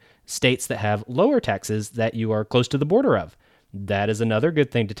like states that have lower taxes that you are close to the border of? That is another good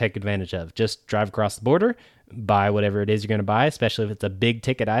thing to take advantage of. Just drive across the border, buy whatever it is you're going to buy, especially if it's a big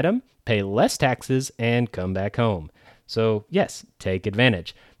ticket item, pay less taxes, and come back home. So yes, take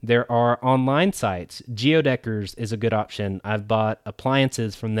advantage. There are online sites. Geodeckers is a good option. I've bought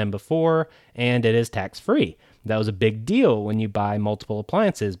appliances from them before, and it is tax-free. That was a big deal when you buy multiple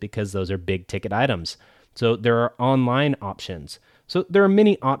appliances because those are big ticket items. So there are online options. So there are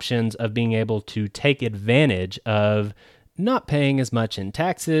many options of being able to take advantage of not paying as much in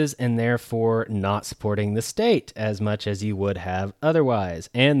taxes and therefore not supporting the state as much as you would have otherwise,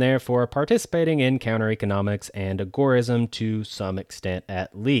 and therefore participating in counter-economics and agorism to some extent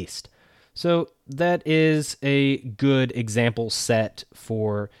at least. So that is a good example set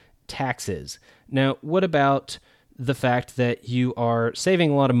for taxes. Now, what about the fact that you are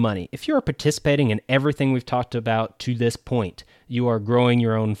saving a lot of money? If you are participating in everything we've talked about to this point, you are growing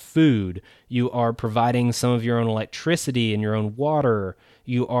your own food, you are providing some of your own electricity and your own water,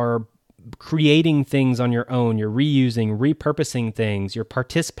 you are creating things on your own, you're reusing, repurposing things, you're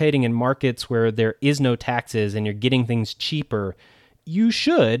participating in markets where there is no taxes and you're getting things cheaper, you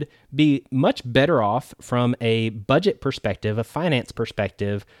should be much better off from a budget perspective, a finance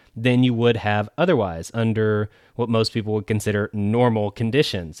perspective, than you would have otherwise under what most people would consider normal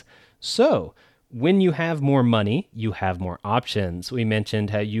conditions. So, when you have more money, you have more options. We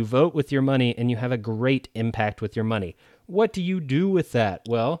mentioned how you vote with your money and you have a great impact with your money. What do you do with that?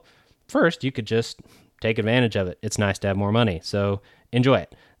 Well, first, you could just take advantage of it. It's nice to have more money, so enjoy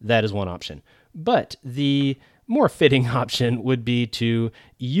it. That is one option. But the more fitting option would be to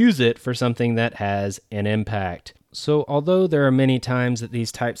use it for something that has an impact. So although there are many times that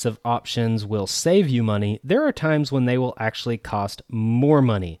these types of options will save you money, there are times when they will actually cost more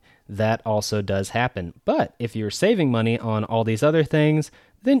money. That also does happen. But if you're saving money on all these other things,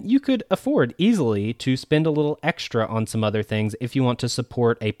 then you could afford easily to spend a little extra on some other things if you want to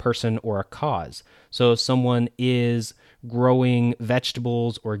support a person or a cause. So if someone is growing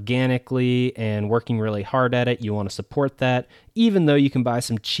vegetables organically and working really hard at it, you want to support that, even though you can buy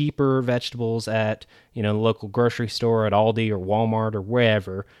some cheaper vegetables at, the local grocery store, at Aldi or Walmart or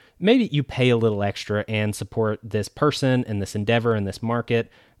wherever. Maybe you pay a little extra and support this person and this endeavor and this market,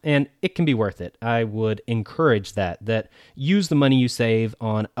 and it can be worth it. I would encourage that use the money you save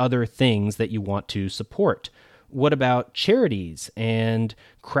on other things that you want to support. What about charities and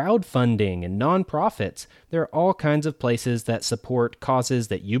crowdfunding and nonprofits? There are all kinds of places that support causes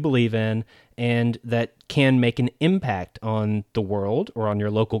that you believe in and that can make an impact on the world or on your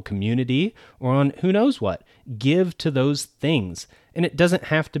local community or on who knows what. Give to those things. And it doesn't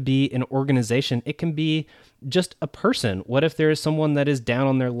have to be an organization. It can be just a person. What if there is someone that is down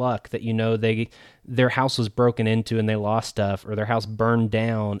on their luck that their house was broken into and they lost stuff, or their house burned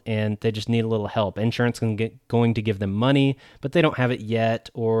down and they just need a little help? Insurance going to give them money, but they don't have it yet.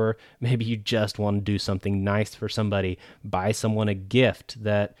 Or maybe you just want to do something nice for somebody. Buy someone a gift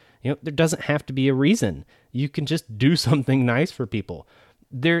that, there doesn't have to be a reason. You can just do something nice for people.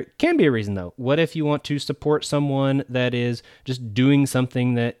 There can be a reason, though. What if you want to support someone that is just doing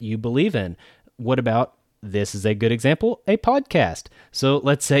something that you believe in? What about this is a good example, a podcast. So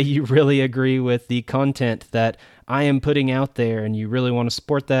let's say you really agree with the content that I am putting out there and you really want to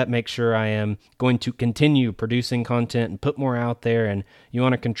support that, make sure I am going to continue producing content and put more out there, and you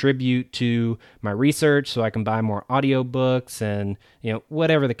want to contribute to my research so I can buy more audiobooks and,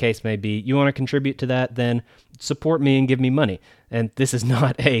 whatever the case may be, you want to contribute to that, then support me and give me money. And this is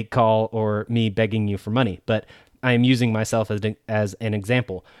not a call or me begging you for money, but I am using myself as an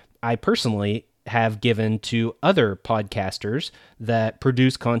example. I personally have given to other podcasters that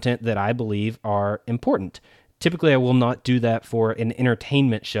produce content that I believe are important. Typically, I will not do that for an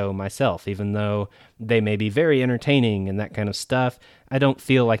entertainment show myself, even though they may be very entertaining and that kind of stuff. I don't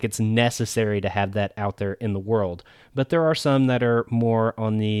feel like it's necessary to have that out there in the world. But there are some that are more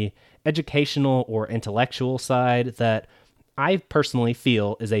on the educational or intellectual side that I personally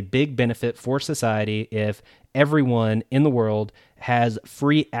feel is a big benefit for society if everyone in the world has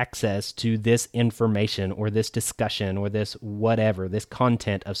free access to this information or this discussion or this whatever, this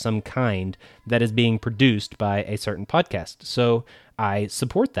content of some kind that is being produced by a certain podcast. So I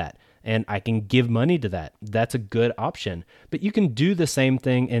support that and I can give money to that. That's a good option. But you can do the same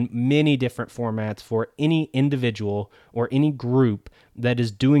thing in many different formats for any individual or any group that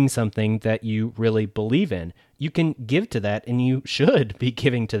is doing something that you really believe in. You can give to that, and you should be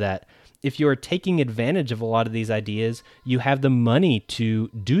giving to that. If you're taking advantage of a lot of these ideas, you have the money to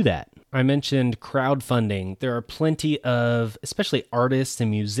do that. I mentioned crowdfunding. There are plenty of, especially artists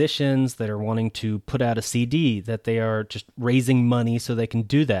and musicians that are wanting to put out a CD that they are just raising money so they can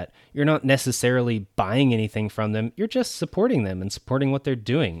do that. You're not necessarily buying anything from them. You're just supporting them and supporting what they're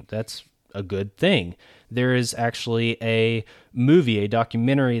doing. That's a good thing. There is actually a movie, a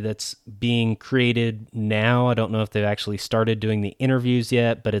documentary that's being created now. I don't know if they've actually started doing the interviews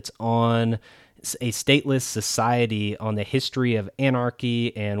yet, but it's on a stateless society, on the history of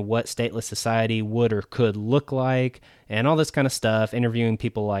anarchy and what stateless society would or could look like, and all this kind of stuff, interviewing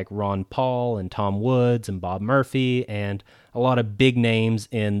people like Ron Paul and Tom Woods and Bob Murphy and a lot of big names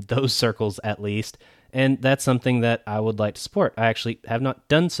in those circles at least. And that's something that I would like to support. I actually have not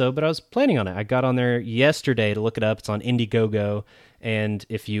done so, but I was planning on it. I got on there yesterday to look it up. It's on Indiegogo. And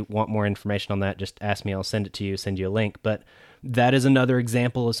if you want more information on that, just ask me. I'll send it to you, send you a link. But that is another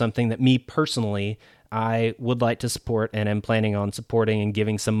example of something that me personally, I would like to support and am planning on supporting and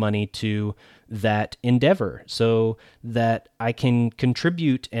giving some money to that endeavor so that I can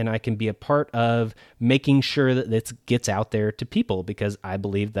contribute and I can be a part of making sure that this gets out there to people, because I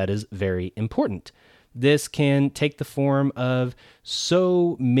believe that is very important. This can take the form of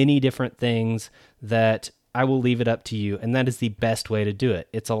so many different things that I will leave it up to you, and that is the best way to do it.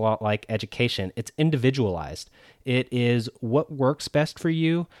 It's a lot like education. It's individualized. It is what works best for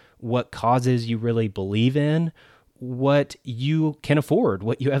you, what causes you really believe in, what you can afford,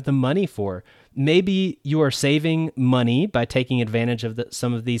 what you have the money for. Maybe you are saving money by taking advantage of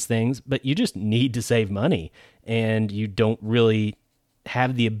some of these things, but you just need to save money, and you don't really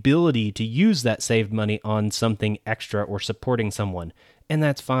have the ability to use that saved money on something extra or supporting someone, and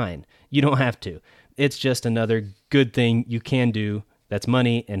that's fine. You don't have to. It's just another good thing you can do that's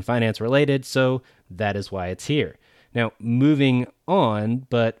money and finance related, so that is why it's here. Now, moving on,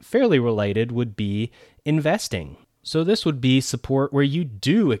 but fairly related, would be investing. So this would be support where you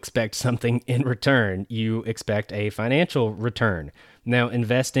do expect something in return. You expect a financial return. Now,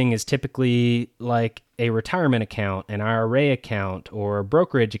 investing is typically like a retirement account, an IRA account, or a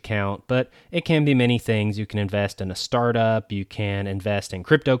brokerage account, but it can be many things. You can invest in a startup, you can invest in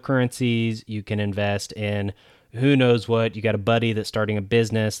cryptocurrencies, you can invest in who knows what. You got a buddy that's starting a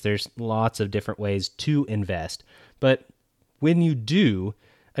business. There's lots of different ways to invest. But when you do,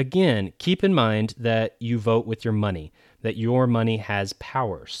 again, keep in mind that you vote with your money, that your money has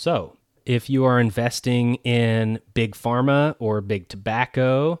power. So if you are investing in big pharma or big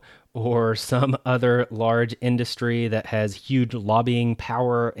tobacco or some other large industry that has huge lobbying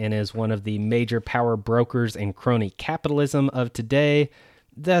power and is one of the major power brokers in crony capitalism of today,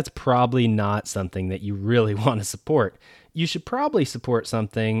 that's probably not something that you really want to support. You should probably support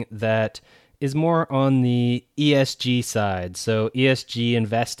something that is more on the ESG side. So ESG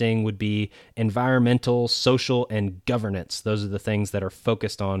investing would be environmental, social, and governance. Those are the things that are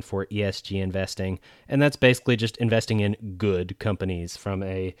focused on for ESG investing. And that's basically just investing in good companies from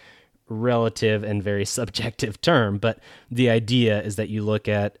a relative and very subjective term. But the idea is that you look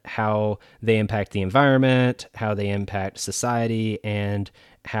at how they impact the environment, how they impact society, and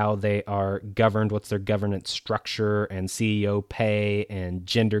how they are governed, what's their governance structure, and CEO pay, and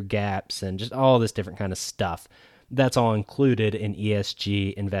gender gaps, and just all this different kind of stuff. That's all included in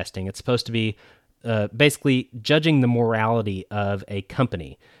ESG investing. It's supposed to be basically judging the morality of a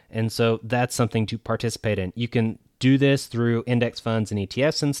company. And so that's something to participate in. You can do this through index funds and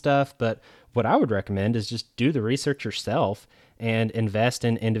ETFs and stuff, but what I would recommend is just do the research yourself and invest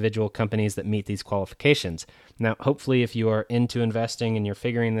in individual companies that meet these qualifications. Now, hopefully, if you are into investing and you're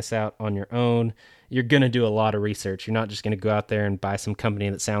figuring this out on your own, you're going to do a lot of research. You're not just going to go out there and buy some company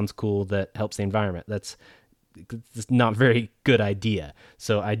that sounds cool that helps the environment. That's not a very good idea.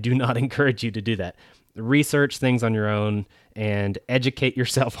 So I do not encourage you to do that. Research things on your own and educate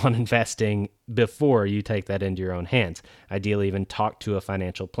yourself on investing before you take that into your own hands. Ideally, even talk to a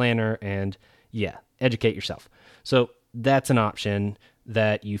financial planner and educate yourself. So that's an option,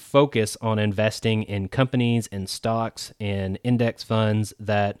 that you focus on investing in companies and stocks and index funds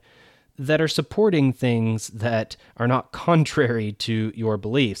that are supporting things that are not contrary to your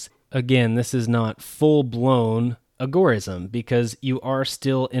beliefs. Again, this is not full-blown agorism because you are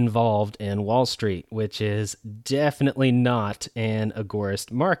still involved in Wall Street, which is definitely not an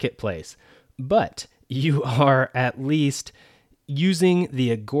agorist marketplace. But you are at least using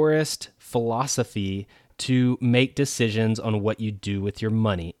the agorist philosophy to make decisions on what you do with your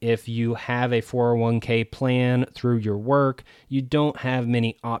money. If you have a 401k plan through your work, you don't have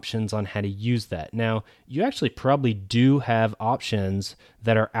many options on how to use that. Now, you actually probably do have options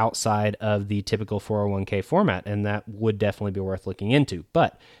that are outside of the typical 401k format, and that would definitely be worth looking into.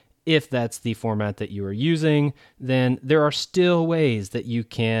 But if that's the format that you are using, then there are still ways that you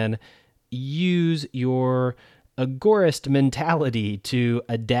can use your agorist mentality to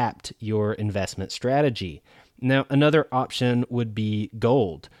adapt your investment strategy. Now, another option would be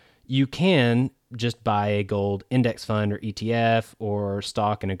gold. You can just buy a gold index fund or ETF or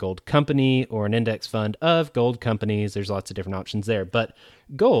stock in a gold company or an index fund of gold companies. There's lots of different options there. But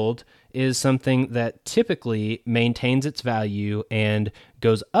gold is something that typically maintains its value and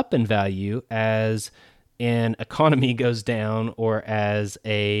goes up in value as an economy goes down or as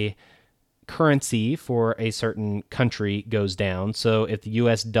a currency for a certain country goes down. So if the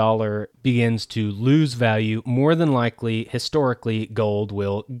US dollar begins to lose value, more than likely, historically, gold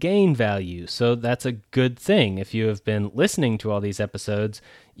will gain value. So that's a good thing. If you have been listening to all these episodes,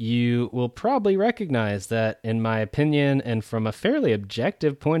 you will probably recognize that, in my opinion, and from a fairly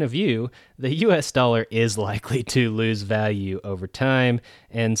objective point of view, the US dollar is likely to lose value over time,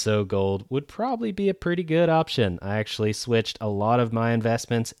 and so gold would probably be a pretty good option. I actually switched a lot of my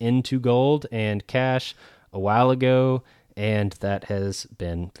investments into gold and cash a while ago, and that has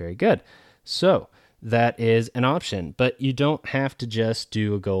been very good. So that is an option, but you don't have to just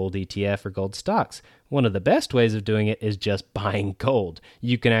do a gold ETF or gold stocks. One of the best ways of doing it is just buying gold.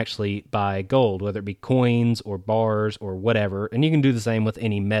 You can actually buy gold, whether it be coins or bars or whatever, and you can do the same with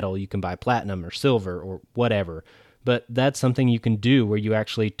any metal. You can buy platinum or silver or whatever, but that's something you can do where you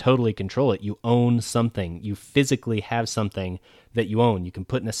actually totally control it. You own something. You physically have something that you own. You can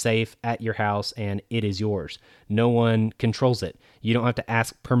put in a safe at your house and it is yours. No one controls it. You don't have to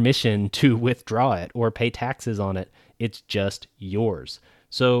ask permission to withdraw it or pay taxes on it. It's just yours.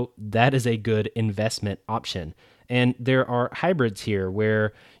 So that is a good investment option. And there are hybrids here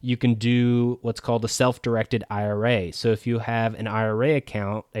where you can do what's called a self-directed IRA. So if you have an IRA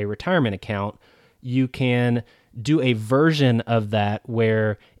account, a retirement account, you can do a version of that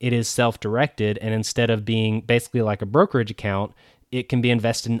where it is self-directed, and instead of being basically like a brokerage account, it can be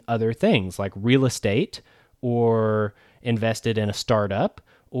invested in other things like real estate or invested in a startup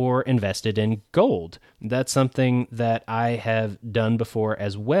or invested in gold. That's something that I have done before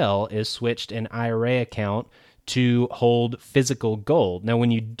as well, is switched an IRA account to hold physical gold. Now,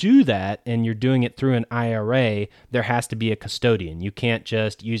 when you do that and you're doing it through an IRA, there has to be a custodian. You can't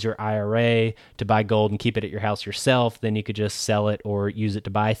just use your IRA to buy gold and keep it at your house yourself. Then you could just sell it or use it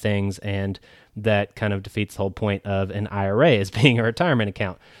to buy things, and that kind of defeats the whole point of an IRA as being a retirement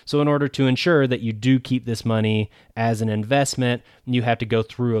account. So in order to ensure that you do keep this money as an investment, you have to go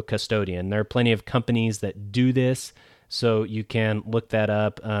through a custodian. There are plenty of companies that do this, so you can look that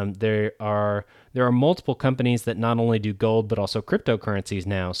up. There are multiple companies that not only do gold, but also cryptocurrencies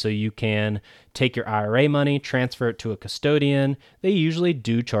now. So you can take your IRA money, transfer it to a custodian. They usually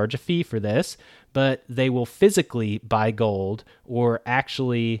do charge a fee for this, but they will physically buy gold, or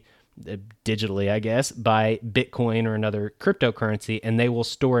actually digitally, I guess, buy Bitcoin or another cryptocurrency, and they will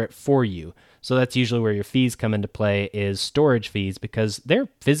store it for you. So that's usually where your fees come into play, is storage fees, because they're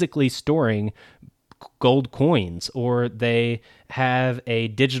physically storing gold coins, or they have a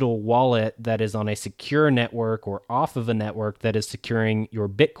digital wallet that is on a secure network or off of a network that is securing your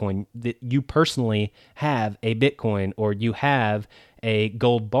Bitcoin, that you personally have a Bitcoin or you have a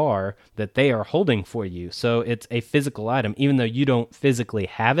gold bar that they are holding for you. So it's a physical item. Even though you don't physically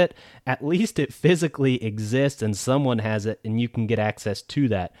have it, at least it physically exists and someone has it and you can get access to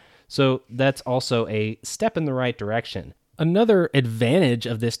that. So that's also a step in the right direction. Another advantage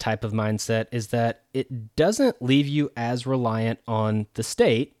of this type of mindset is that it doesn't leave you as reliant on the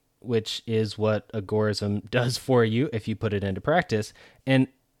state, which is what agorism does for you if you put it into practice. And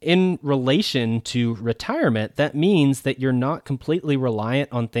in relation to retirement, that means that you're not completely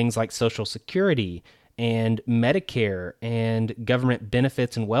reliant on things like Social Security and Medicare and government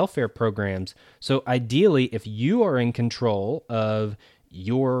benefits and welfare programs. So ideally, if you are in control of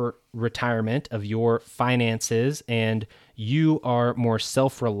your retirement, of your finances, and you are more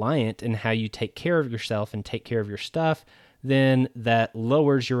self-reliant in how you take care of yourself and take care of your stuff, then that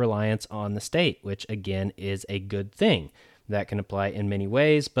lowers your reliance on the state, which again is a good thing. That can apply in many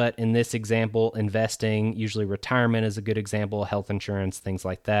ways, but in this example, investing, usually retirement is a good example, health insurance, things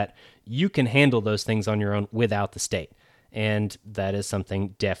like that. You can handle those things on your own without the state, and that is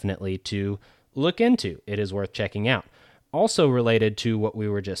something definitely to look into. It is worth checking out. Also related to what we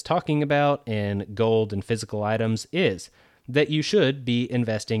were just talking about in gold and physical items is that you should be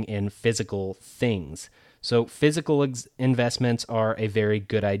investing in physical things. So physical investments are a very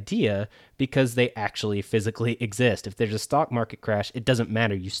good idea because they actually physically exist. If there's a stock market crash, it doesn't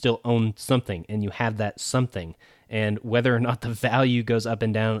matter. You still own something and you have that something. And whether or not the value goes up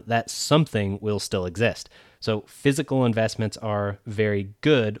and down, that something will still exist. So physical investments are very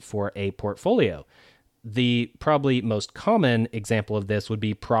good for a portfolio. The probably most common example of this would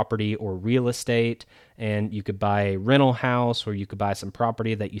be property or real estate, and you could buy a rental house, or you could buy some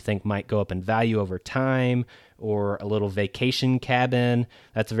property that you think might go up in value over time, or a little vacation cabin.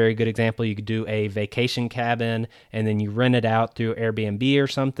 That's a very good example. You could do a vacation cabin and then you rent it out through Airbnb or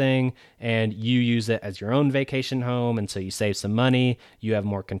something, and you use it as your own vacation home, and so you save some money, you have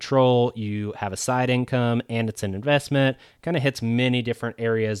more control, you have a side income, and it's an investment. Kind of hits many different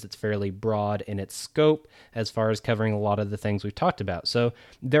areas. It's fairly broad in its scope as far as covering a lot of the things we've talked about. So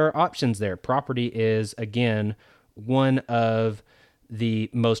there are options there. Property is, again, one of the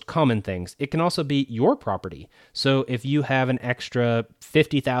most common things. It can also be your property. So if you have an extra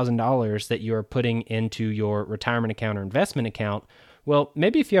 $50,000 that you're putting into your retirement account or investment account, well,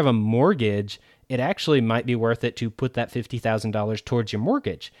 maybe if you have a mortgage, it actually might be worth it to put that $50,000 towards your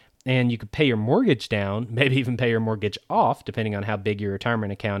mortgage. And you could pay your mortgage down, maybe even pay your mortgage off, depending on how big your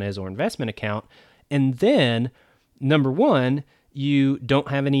retirement account is or investment account. And then, number one, you don't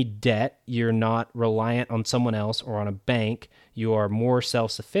have any debt. You're not reliant on someone else or on a bank. You are more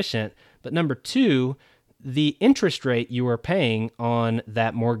self-sufficient. But number two, the interest rate you are paying on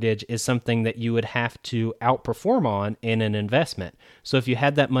that mortgage is something that you would have to outperform on in an investment. So if you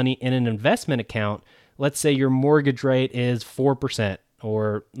had that money in an investment account, let's say your mortgage rate is 4%,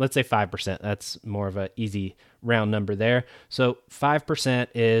 or let's say 5%. That's more of an easy round number there. So 5%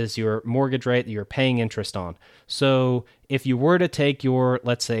 is your mortgage rate that you're paying interest on. So if you were to take your,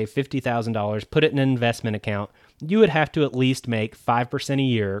 let's say, $50,000, put it in an investment account, you would have to at least make 5% a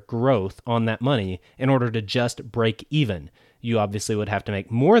year growth on that money in order to just break even. You obviously would have to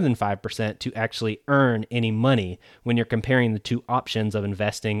make more than 5% to actually earn any money when you're comparing the two options of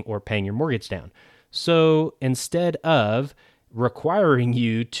investing or paying your mortgage down. So instead of requiring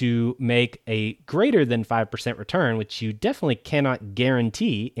you to make a greater than 5% return, which you definitely cannot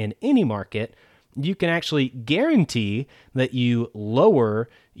guarantee in any market, you can actually guarantee that you lower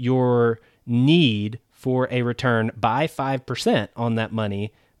your need for a return by 5% on that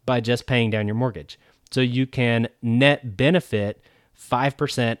money by just paying down your mortgage. So you can net benefit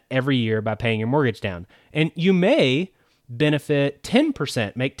 5% every year by paying your mortgage down. And you may benefit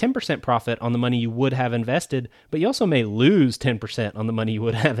 10%, make 10% profit on the money you would have invested, but you also may lose 10% on the money you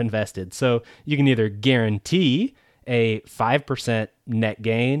would have invested. So you can either guarantee a 5% net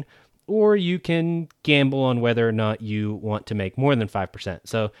gain, or you can gamble on whether or not you want to make more than 5%.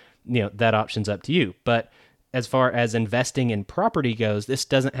 So, that option's up to you. But as far as investing in property goes, this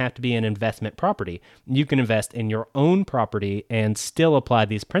doesn't have to be an investment property. You can invest in your own property and still apply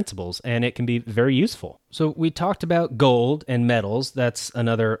these principles, and it can be very useful. So we talked about gold and metals. That's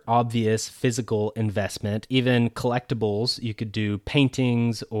another obvious physical investment. Even collectibles, you could do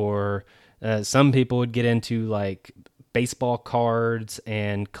paintings, or some people would get into like baseball cards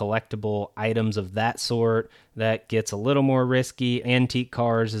and collectible items of that sort. That gets a little more risky. Antique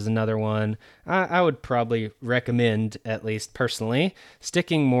cars is another one. I would probably recommend, at least personally,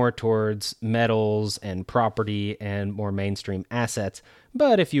 sticking more towards metals and property and more mainstream assets.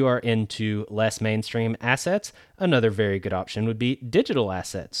 But if you are into less mainstream assets, another very good option would be digital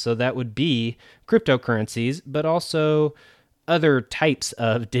assets. So that would be cryptocurrencies, but also other types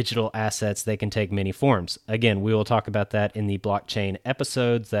of digital assets. They can take many forms. Again, we will talk about that in the blockchain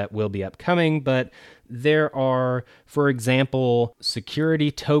episodes that will be upcoming, but there are, for example,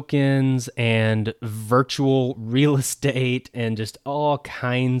 security tokens and virtual real estate and just all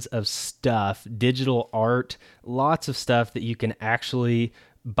kinds of stuff, digital art, lots of stuff that you can actually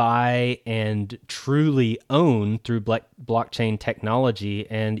buy and truly own through blockchain technology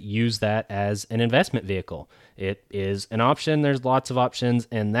and use that as an investment vehicle. It is an option. There's lots of options,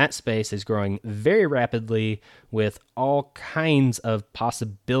 and that space is growing very rapidly with all kinds of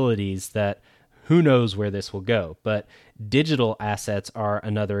possibilities that who knows where this will go. But digital assets are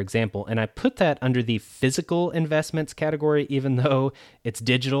another example. And I put that under the physical investments category, even though it's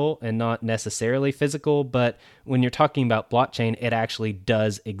digital and not necessarily physical. But when you're talking about blockchain, it actually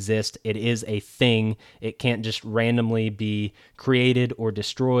does exist. It is a thing. It can't just randomly be created or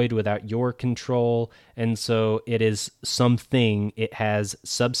destroyed without your control. And so it is something. It has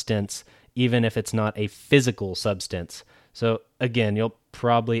substance, even if it's not a physical substance. So again, you'll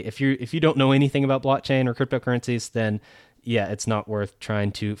probably, if you don't know anything about blockchain or cryptocurrencies, then yeah, it's not worth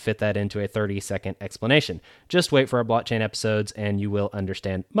trying to fit that into a 30-second explanation. Just wait for our blockchain episodes and you will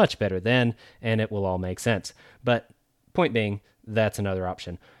understand much better then, and it will all make sense. But point being, that's another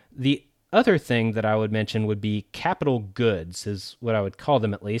option. The other thing that I would mention would be capital goods, is what I would call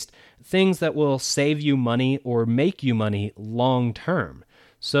them at least, things that will save you money or make you money long term.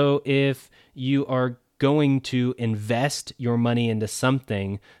 So if you are going to invest your money into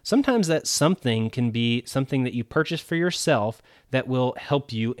something, sometimes that something can be something that you purchase for yourself that will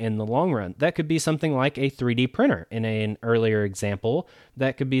help you in the long run. That could be something like a 3D printer in an earlier example.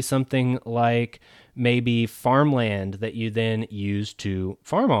 That could be something like maybe farmland that you then use to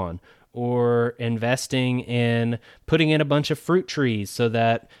farm on, or investing in putting in a bunch of fruit trees so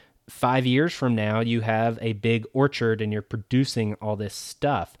that 5 years from now, you have a big orchard and you're producing all this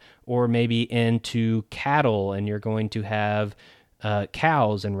stuff. Or maybe into cattle and you're going to have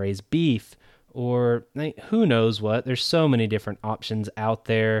cows and raise beef, or who knows what. There's so many different options out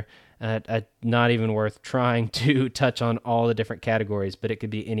there. Not even worth trying to touch on all the different categories, but it could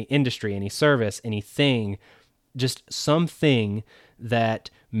be any industry, any service, anything, just something that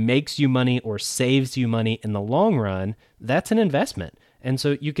makes you money or saves you money in the long run. That's an investment. And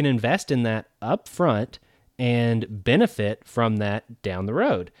so you can invest in that up front and benefit from that down the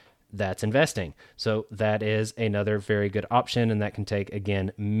road. That's investing. So that is another very good option, and that can take,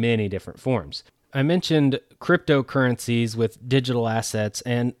 again, many different forms. I mentioned cryptocurrencies with digital assets,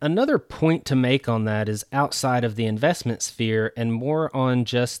 and another point to make on that is outside of the investment sphere and more on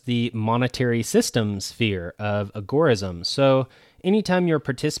just the monetary system sphere of agorism. So anytime you're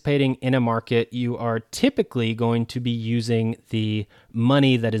participating in a market, you are typically going to be using the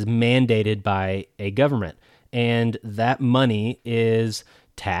money that is mandated by a government. And that money is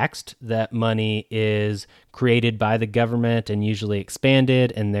taxed. That money is created by the government and usually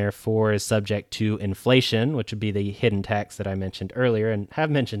expanded, and therefore is subject to inflation, which would be the hidden tax that I mentioned earlier and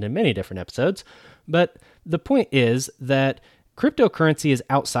have mentioned in many different episodes. But the point is that cryptocurrency is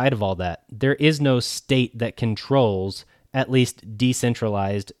outside of all that. There is no state that controls at least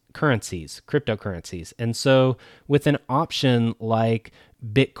decentralized currencies, cryptocurrencies. And so with an option like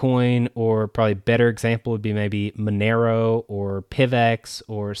Bitcoin, or probably a better example would be maybe Monero or PIVX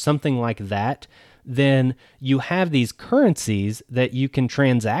or something like that, then you have these currencies that you can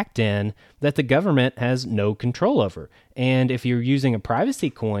transact in that the government has no control over. And if you're using a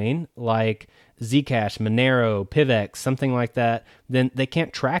privacy coin like Zcash, Monero, PIVX, something like that, then they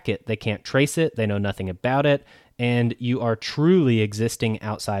can't track it. They can't trace it. They know nothing about it. And you are truly existing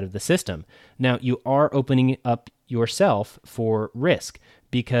outside of the system. Now, you are opening up yourself for risk,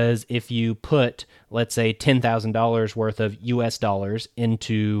 because if you put, let's say, $10,000 worth of US dollars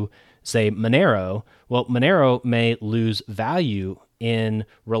into, say, Monero, well, Monero may lose value in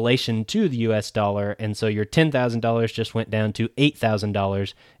relation to the US dollar, and so your $10,000 just went down to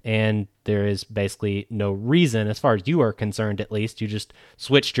 $8,000, and there is basically no reason, as far as you are concerned at least. You just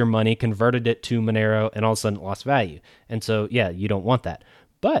switched your money, converted it to Monero, and all of a sudden it lost value. And so, yeah, you don't want that.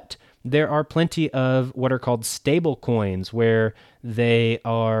 But there are plenty of what are called stable coins, where they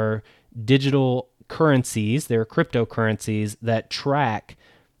are digital currencies, they're cryptocurrencies that track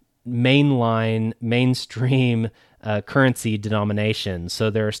mainstream currency denomination. So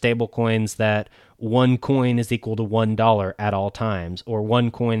there are stable coins that one coin is equal to $1 at all times, or one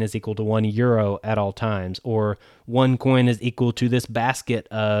coin is equal to €1 at all times, or one coin is equal to this basket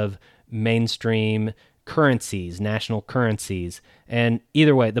of mainstream currencies, national currencies. And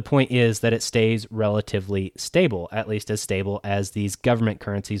either way, the point is that it stays relatively stable, at least as stable as these government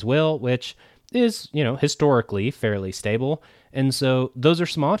currencies will, which is, historically fairly stable. And so those are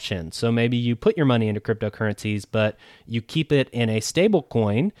some options. So maybe you put your money into cryptocurrencies, but you keep it in a stable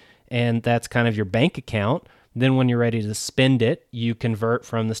coin, and that's kind of your bank account. Then when you're ready to spend it, you convert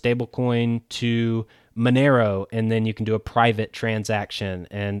from the stable coin to Monero, and then you can do a private transaction,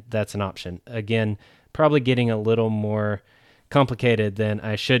 and that's an option. Again, probably getting a little more complicated than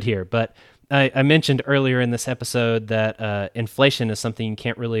I should here, but I mentioned earlier in this episode that inflation is something you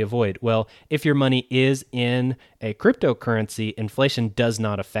can't really avoid. Well, if your money is in a cryptocurrency, inflation does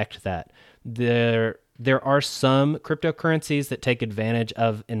not affect that. There are some cryptocurrencies that take advantage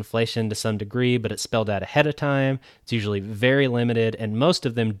of inflation to some degree, but it's spelled out ahead of time. It's usually very limited, and most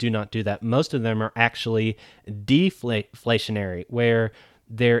of them do not do that. Most of them are actually deflationary, where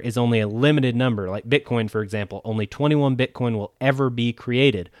there is only a limited number. Like Bitcoin, for example, only 21 Bitcoin will ever be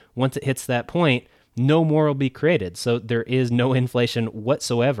created. Once it hits that point, no more will be created. So there is no inflation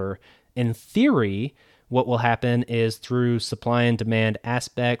whatsoever. In theory, what will happen is through supply and demand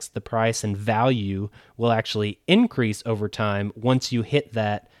aspects, the price and value will actually increase over time once you hit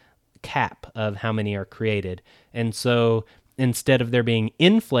that cap of how many are created. And so instead of there being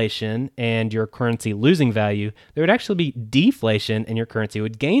inflation and your currency losing value, there would actually be deflation and your currency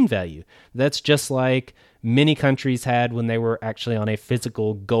would gain value. That's just like many countries had when they were actually on a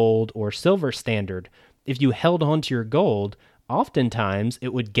physical gold or silver standard. If you held on to your gold, oftentimes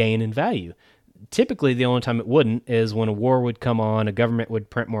it would gain in value. Typically, the only time it wouldn't is when a war would come on, a government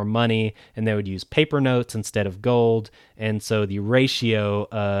would print more money, and they would use paper notes instead of gold. And so the ratio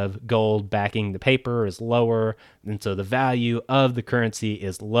of gold backing the paper is lower, and so the value of the currency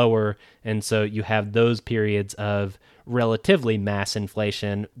is lower. And so you have those periods of relatively mass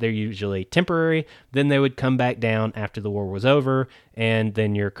inflation. They're usually temporary. Then they would come back down after the war was over, and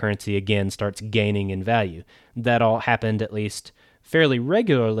then your currency again starts gaining in value. That all happened at least fairly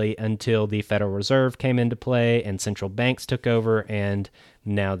regularly until the Federal Reserve came into play and central banks took over, and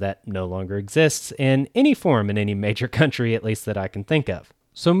now that no longer exists in any form in any major country, at least that I can think of.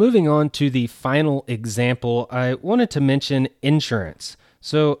 So moving on to the final example, I wanted to mention insurance.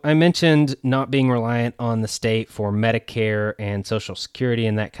 So I mentioned not being reliant on the state for Medicare and Social Security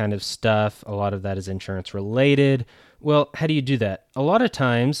and that kind of stuff. A lot of that is insurance related. Well, how do you do that? A lot of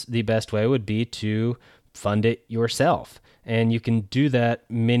times the best way would be to fund it yourself. And you can do that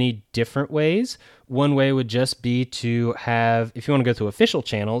many different ways. One way would just be to have, if you want to go through official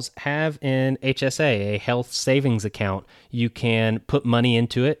channels, have an HSA, a health savings account. You can put money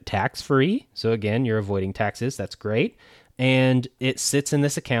into it tax-free. So again, you're avoiding taxes. That's great. And it sits in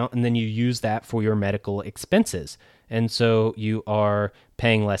this account, and then you use that for your medical expenses. And so you are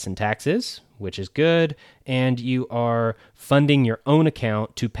paying less in taxes, which is good, and you are funding your own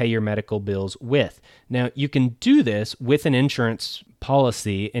account to pay your medical bills with. Now, you can do this with an insurance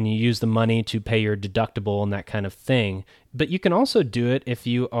policy, and you use the money to pay your deductible and that kind of thing. But you can also do it if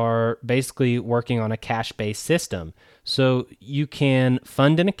you are basically working on a cash-based system. So you can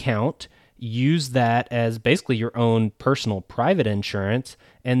fund an account, use that as basically your own personal private insurance,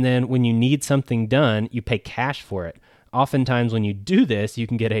 and then when you need something done, you pay cash for it. Oftentimes when you do this, you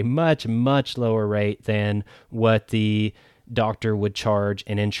can get a much, much lower rate than what the doctor would charge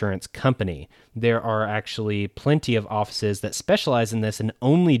an insurance company. There are actually plenty of offices that specialize in this and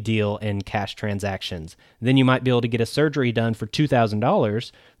only deal in cash transactions. Then you might be able to get a surgery done for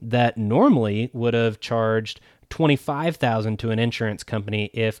 $2,000 that normally would have charged $25,000 to an insurance company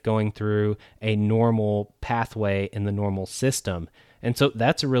if going through a normal pathway in the normal system. And so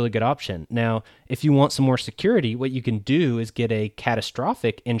that's a really good option. Now, if you want some more security, what you can do is get a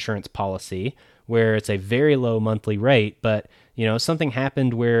catastrophic insurance policy where it's a very low monthly rate, but something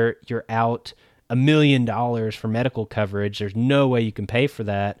happened where you're out $1 million for medical coverage. There's no way you can pay for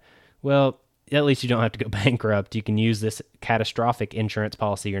that. Well, at least you don't have to go bankrupt. You can use this catastrophic insurance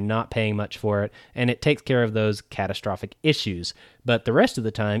policy. You're not paying much for it, and it takes care of those catastrophic issues. But the rest of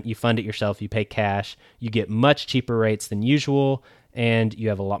the time, you fund it yourself, you pay cash, you get much cheaper rates than usual, and you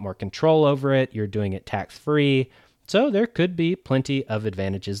have a lot more control over it. You're doing it tax-free. So there could be plenty of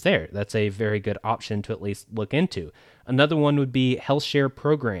advantages there. That's a very good option to at least look into. Another one would be health share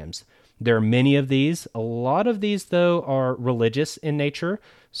programs. There are many of these. A lot of these, though, are religious in nature.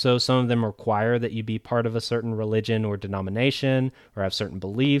 So some of them require that you be part of a certain religion or denomination or have certain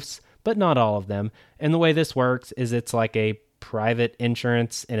beliefs, but not all of them. And the way this works is it's like a private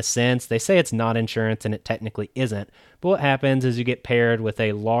insurance in a sense. They say it's not insurance and it technically isn't. But what happens is you get paired with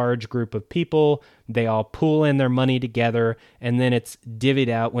a large group of people. They all pool in their money together, and then it's divvied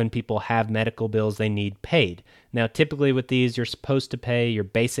out when people have medical bills they need paid. Now, typically with these, you're supposed to pay your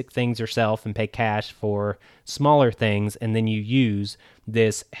basic things yourself and pay cash for smaller things, and then you use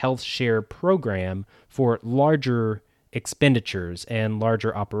this health share program for larger expenditures and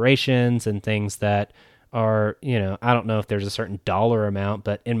larger operations and things that are, I don't know if there's a certain dollar amount,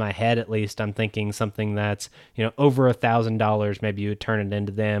 but in my head, at least, I'm thinking something that's, over $1,000, maybe you would turn it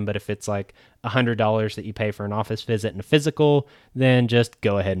into them. But if it's like $100 that you pay for an office visit and a physical, then just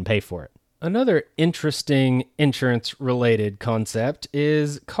go ahead and pay for it. Another interesting insurance-related concept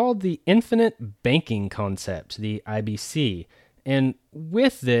is called the infinite banking concept, the IBC. And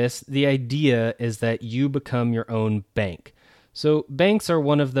with this, the idea is that you become your own bank. So banks are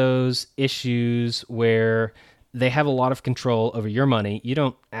one of those issues where they have a lot of control over your money. You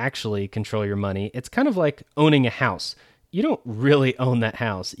don't actually control your money. It's kind of like owning a house. You don't really own that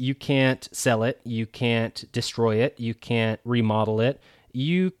house. You can't sell it. You can't destroy it. You can't remodel it.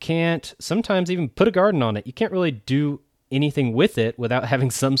 You can't sometimes even put a garden on it. You can't really do anything with it without having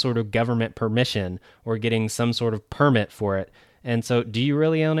some sort of government permission or getting some sort of permit for it. And so do you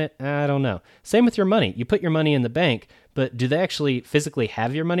really own it? I don't know. Same with your money. You put your money in the bank, but do they actually physically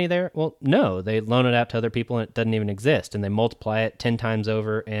have your money there? Well, no. They loan it out to other people and it doesn't even exist. And they multiply it 10 times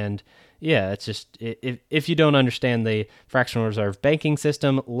over. And yeah, it's just, if you don't understand the fractional reserve banking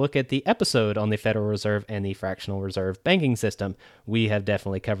system, look at the episode on the Federal Reserve and the fractional reserve banking system. We have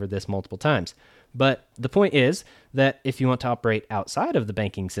definitely covered this multiple times. But the point is that if you want to operate outside of the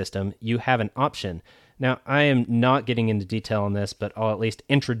banking system, you have an option. Now, I am not getting into detail on this, but I'll at least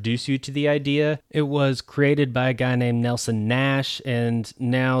introduce you to the idea. It was created by a guy named Nelson Nash, and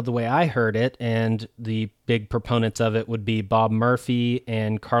now the way I heard it, and the big proponents of it would be Bob Murphy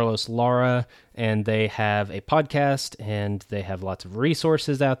and Carlos Lara, and they have a podcast, and they have lots of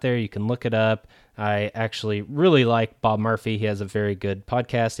resources out there. You can look it up. I actually really like Bob Murphy. He has a very good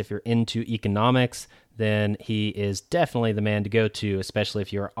podcast. If you're into economics, then he is definitely the man to go to, especially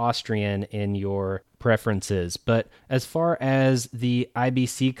if you're Austrian in your preferences. But as far as the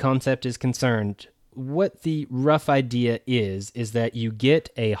IBC concept is concerned, what the rough idea is that you get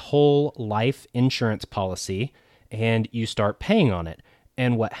a whole life insurance policy and you start paying on it.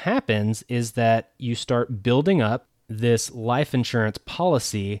 And what happens is that you start building up this life insurance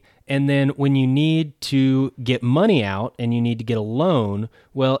policy, and then when you need to get money out and you need to get a loan,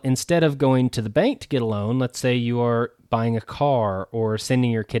 well, instead of going to the bank to get a loan, let's say you are buying a car or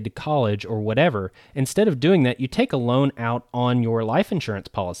sending your kid to college or whatever, instead of doing that, you take a loan out on your life insurance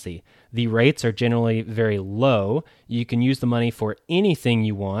policy. The rates are generally very low. You can use the money for anything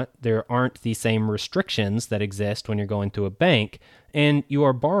you want. There aren't the same restrictions that exist when you're going to a bank, and you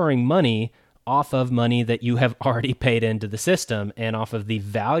are borrowing money off of money that you have already paid into the system and off of the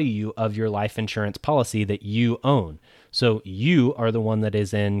value of your life insurance policy that you own. So you are the one that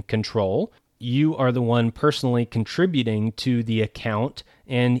is in control. You are the one personally contributing to the account,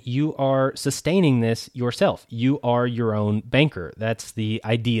 and you are sustaining this yourself. You are your own banker. That's the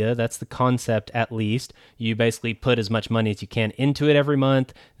idea. That's the concept, at least. You basically put as much money as you can into it every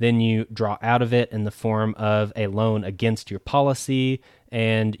month. Then you draw out of it in the form of a loan against your policy,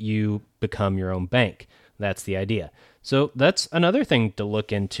 and you become your own bank. That's the idea. So that's another thing to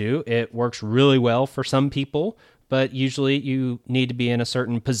look into. It works really well for some people, but usually you need to be in a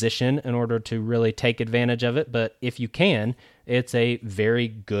certain position in order to really take advantage of it. But if you can, it's a very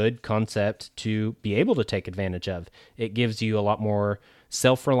good concept to be able to take advantage of. It gives you a lot more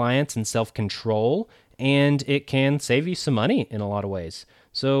self-reliance and self-control, and it can save you some money in a lot of ways.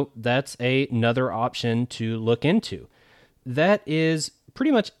 So that's another option to look into. That is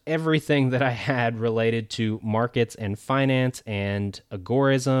pretty much everything that I had related to markets and finance and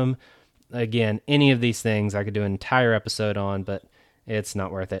agorism. Again, any of these things I could do an entire episode on, but it's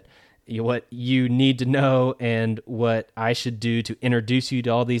not worth it. What you need to know and what I should do to introduce you to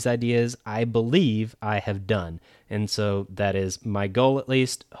all these ideas, I believe I have done. And so that is my goal, at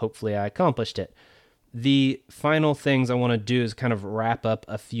least. Hopefully I accomplished it. The final things I want to do is kind of wrap up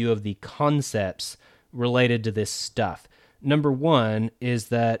a few of the concepts related to this stuff. Number one is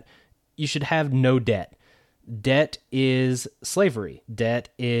that you should have no debt. Debt is slavery. Debt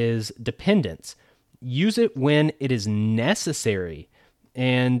is dependence. Use it when it is necessary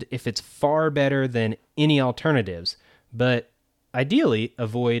and if it's far better than any alternatives. But ideally,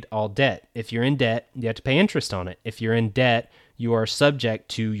 avoid all debt. If you're in debt, you have to pay interest on it. If you're in debt, You are subject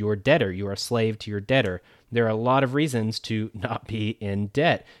to your debtor. You are a slave to your debtor. There are a lot of reasons to not be in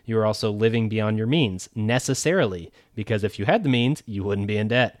debt. You are also living beyond your means, necessarily, because if you had the means, you wouldn't be in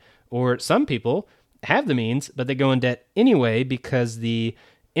debt. Or some people have the means, but they go in debt anyway because the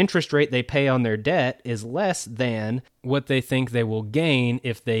interest rate they pay on their debt is less than what they think they will gain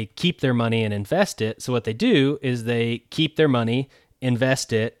if they keep their money and invest it. So what they do is they keep their money,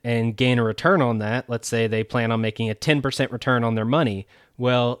 invest it, and gain a return on that. Let's say they plan on making a 10% return on their money.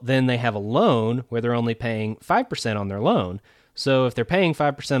 Well, then they have a loan where they're only paying 5% on their loan. So if they're paying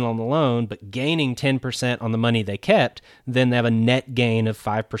 5% on the loan, but gaining 10% on the money they kept, then they have a net gain of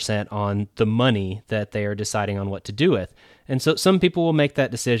 5% on the money that they are deciding on what to do with. And so some people will make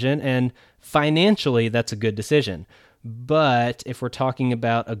that decision, and financially, that's a good decision. But if we're talking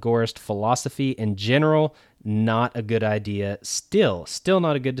about agorist philosophy in general, not a good idea. Still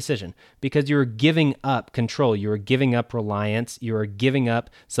not a good decision, because you're giving up control. You're giving up reliance. You're giving up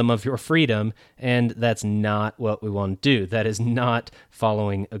some of your freedom, and that's not what we want to do. That is not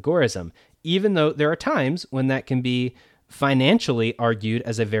following agorism, even though there are times when that can be financially argued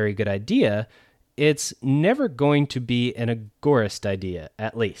as a very good idea. It's never going to be an agorist idea,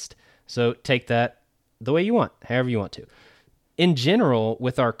 at least. So take that the way you want, however you want to. In general,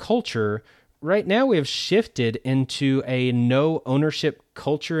 with our culture, right now we have shifted into a no ownership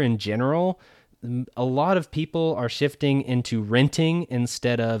culture in general. A lot of people are shifting into renting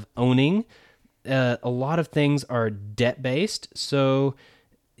instead of owning. A lot of things are debt-based, so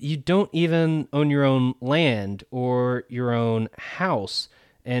you don't even own your own land or your own house,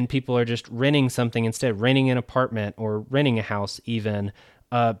 and people are just renting something instead, renting an apartment or renting a house even.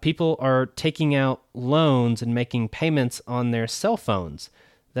 People are taking out loans and making payments on their cell phones.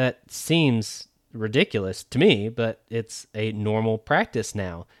 That seems ridiculous to me, but it's a normal practice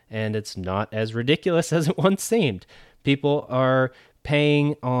now, and it's not as ridiculous as it once seemed. People are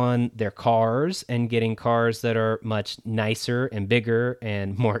paying on their cars and getting cars that are much nicer and bigger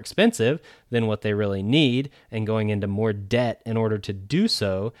and more expensive than what they really need, and going into more debt in order to do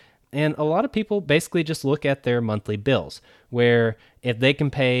so. And a lot of people basically just look at their monthly bills, where if they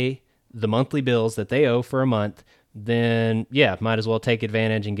can pay the monthly bills that they owe for a month, then yeah, might as well take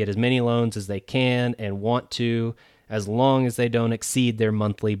advantage and get as many loans as they can and want to, as long as they don't exceed their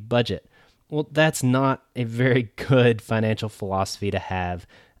monthly budget. Well, that's not a very good financial philosophy to have.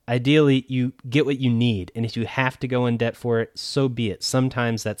 Ideally, you get what you need, and if you have to go in debt for it, so be it.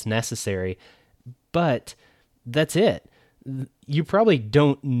 Sometimes that's necessary, but that's it. You probably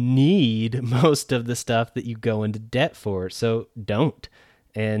don't need most of the stuff that you go into debt for, so don't.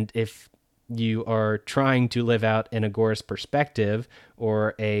 And if you are trying to live out an agorist perspective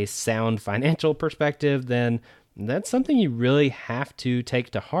or a sound financial perspective, then that's something you really have to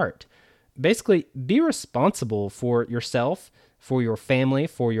take to heart. Basically, be responsible for yourself, for your family,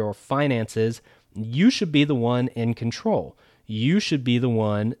 for your finances. You should be the one in control. You should be the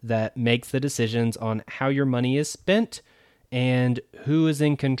one that makes the decisions on how your money is spent and who is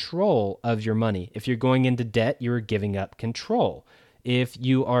in control of your money. If you're going into debt, you're giving up control. If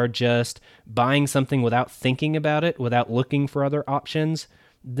you are just buying something without thinking about it, without looking for other options,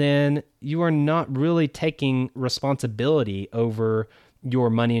 then you are not really taking responsibility over your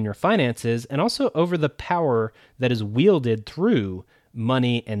money and your finances, and also over the power that is wielded through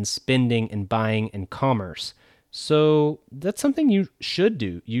money and spending and buying and commerce. So that's something you should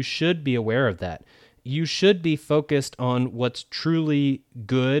do. You should be aware of that. You should be focused on what's truly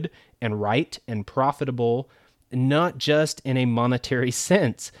good and right and profitable, not just in a monetary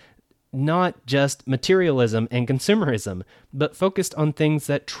sense, not just materialism and consumerism, but focused on things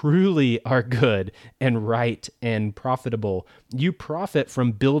that truly are good and right and profitable. You profit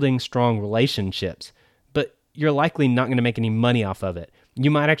from building strong relationships, but you're likely not going to make any money off of it.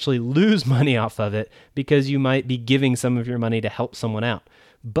 You might actually lose money off of it because you might be giving some of your money to help someone out.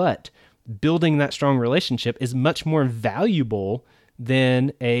 But building that strong relationship is much more valuable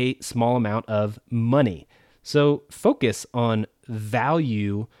than a small amount of money. So focus on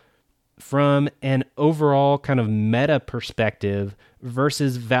value from an overall kind of meta perspective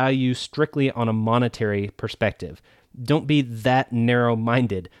versus value strictly on a monetary perspective. Don't be that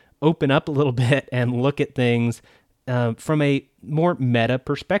narrow-minded. Open up a little bit and look at things from a more meta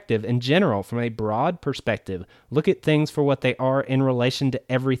perspective in general, from a broad perspective. Look at things for what they are in relation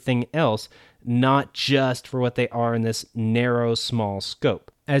to everything else, not just for what they are in this narrow, small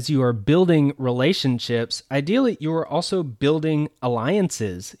scope. As you are building relationships, ideally you are also building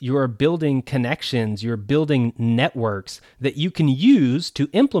alliances, you are building connections, you're building networks that you can use to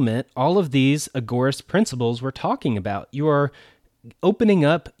implement all of these agorist principles we're talking about. You are opening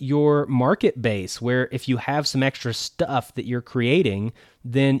up your market base, where if you have some extra stuff that you're creating,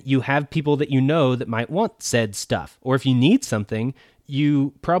 then you have people that you know that might want said stuff. Or if you need something,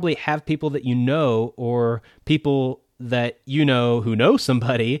 you probably have people that you know, or people that you know who know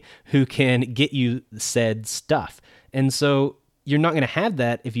somebody who can get you said stuff. And so you're not going to have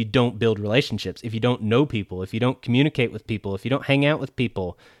that if you don't build relationships, if you don't know people, if you don't communicate with people, if you don't hang out with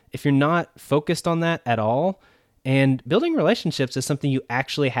people, if you're not focused on that at all. And building relationships is something you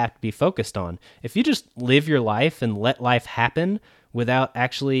actually have to be focused on. If you just live your life and let life happen without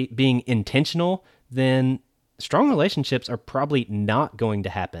actually being intentional, then strong relationships are probably not going to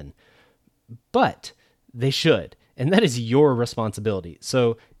happen. But they should. And that is your responsibility.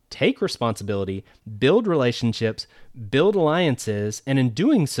 So take responsibility, build relationships, build alliances, and in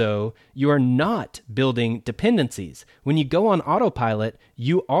doing so, you are not building dependencies. When you go on autopilot,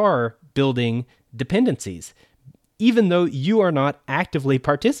 you are building dependencies. Even though you are not actively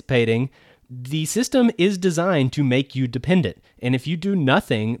participating, the system is designed to make you dependent. And if you do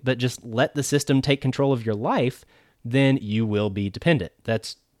nothing but just let the system take control of your life, then you will be dependent.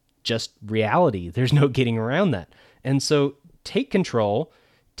 That's just reality. There's no getting around that. And so take control,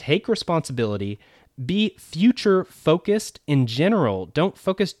 take responsibility, be future focused in general. Don't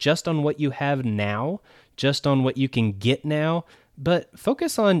focus just on what you have now, just on what you can get now, but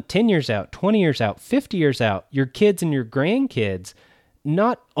focus on 10 years out, 20 years out, 50 years out, your kids and your grandkids.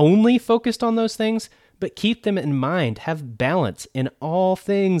 Not only focused on those things, but keep them in mind. Have balance in all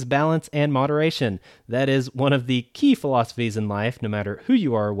things, balance and moderation. That is one of the key philosophies in life, no matter who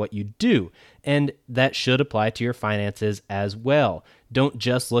you are or what you do. And that should apply to your finances as well. Don't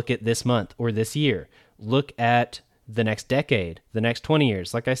just look at this month or this year. Look at the next decade, the next 20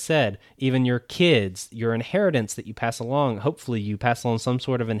 years. Like I said, even your kids, your inheritance that you pass along, hopefully you pass along some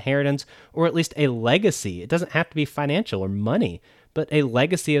sort of inheritance or at least a legacy. It doesn't have to be financial or money, but a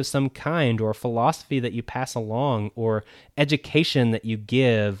legacy of some kind, or a philosophy that you pass along, or education that you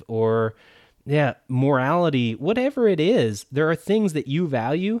give, or morality, whatever it is. There are things that you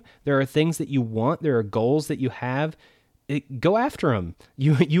value. There are things that you want. There are goals that you have. Go after them.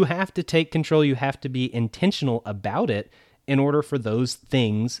 You have to take control. You have to be intentional about it in order for those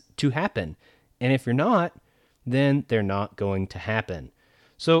things to happen. And if you're not, then they're not going to happen.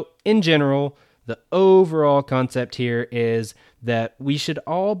 So in general, the overall concept here is that we should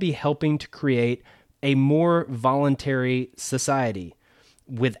all be helping to create a more voluntary society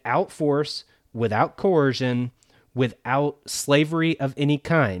without force, without coercion, without slavery of any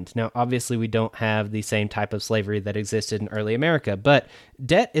kind. Now, obviously, we don't have the same type of slavery that existed in early America, but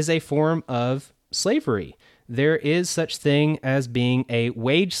debt is a form of slavery. There is such thing as being a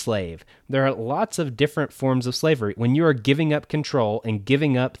wage slave. There are lots of different forms of slavery. When you are giving up control and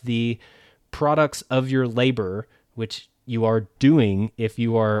giving up the products of your labor, which you are doing if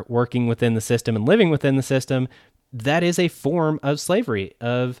you are working within the system and living within the system, that is a form of slavery.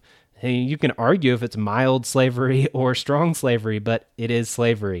 You can argue if it's mild slavery or strong slavery, but it is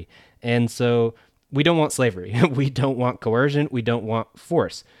slavery. And so we don't want slavery. We don't want coercion. We don't want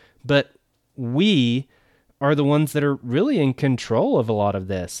force. But we are the ones that are really in control of a lot of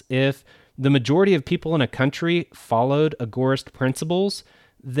this. If the majority of people in a country followed agorist principles,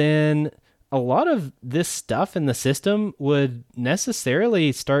 then a lot of this stuff in the system would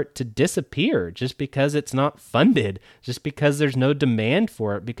necessarily start to disappear just because it's not funded, just because there's no demand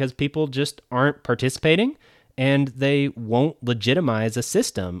for it, because people just aren't participating and they won't legitimize a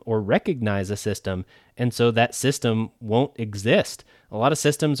system or recognize a system. And so that system won't exist. A lot of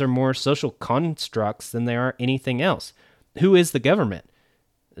systems are more social constructs than they are anything else. Who is the government?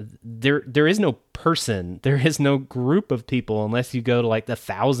 There is no person. There is no group of people unless you go to like the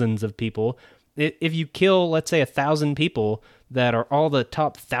thousands of people. If you kill, let's say, 1,000 people that are all the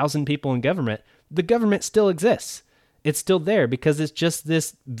top 1,000 people in government, the government still exists. It's still there because it's just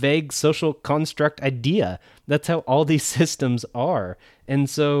this vague social construct idea. That's how all these systems are. And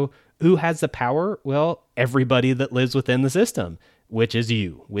so who has the power? Well, everybody that lives within the system, which is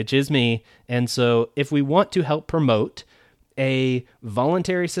you, which is me. And so if we want to help promote a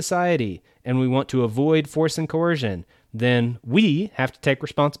voluntary society and we want to avoid force and coercion, then we have to take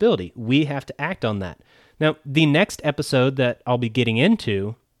responsibility. We have to act on that. Now, the next episode that I'll be getting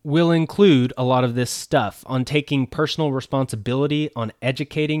into will include a lot of this stuff on taking personal responsibility, on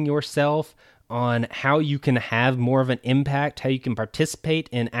educating yourself, on how you can have more of an impact, how you can participate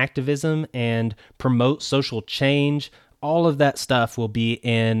in activism and promote social change, all of that stuff will be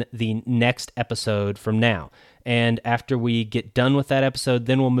in the next episode from now. And after we get done with that episode,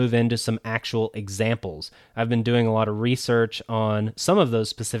 then we'll move into some actual examples. I've been doing a lot of research on some of those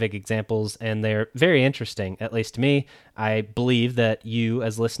specific examples, and they're very interesting, at least to me. I believe that you,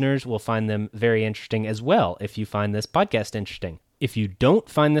 as listeners, will find them very interesting as well if you find this podcast interesting. If you don't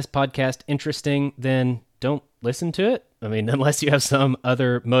find this podcast interesting, then don't listen to it. I mean, unless you have some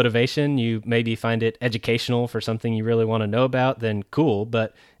other motivation, you maybe find it educational for something you really want to know about, then cool.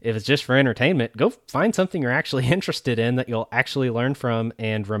 But if it's just for entertainment, go find something you're actually interested in that you'll actually learn from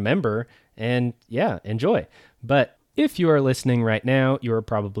and remember, and yeah, enjoy. But if you are listening right now, you are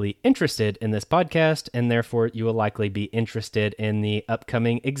probably interested in this podcast, and therefore you will likely be interested in the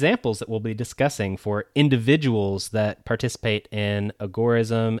upcoming examples that we'll be discussing for individuals that participate in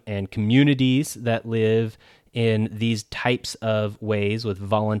agorism and communities that live in these types of ways with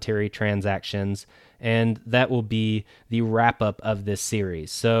voluntary transactions. And that will be the wrap-up of this series.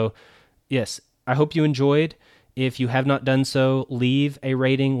 So yes, I hope you enjoyed. If you have not done so, leave a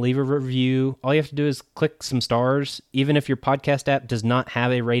rating, leave a review. All you have to do is click some stars. Even if your podcast app does not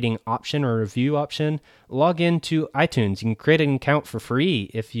have a rating option or a review option, log into iTunes. You can create an account for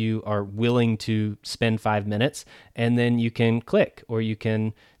free if you are willing to spend 5 minutes, and then you can click, or you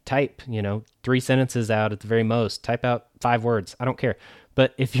can type, 3 sentences out at the very most. Type out 5 words. I don't care.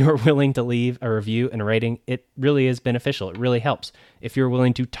 But if you're willing to leave a review and a rating, it really is beneficial. It really helps. If you're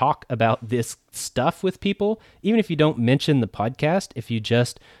willing to talk about this stuff with people, even if you don't mention the podcast, if you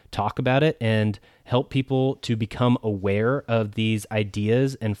just talk about it and help people to become aware of these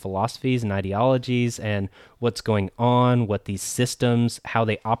ideas and philosophies and ideologies and what's going on, what these systems, how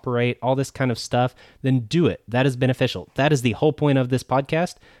they operate, all this kind of stuff, then do it. That is beneficial. That is the whole point of this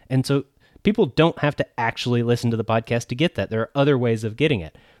podcast. And so people don't have to actually listen to the podcast to get that. There are other ways of getting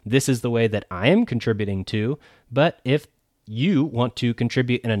it. This is the way that I am contributing to, but if you want to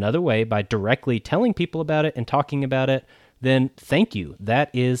contribute in another way by directly telling people about it and talking about it, then thank you.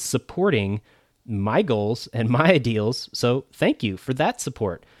 That is supporting my goals and my ideals, so thank you for that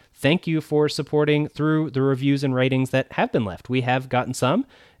support. Thank you for supporting through the reviews and ratings that have been left. We have gotten some,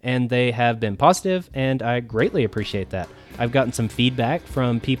 and they have been positive, and I greatly appreciate that. I've gotten some feedback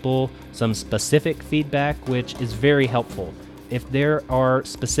from people, some specific feedback, which is very helpful. If there are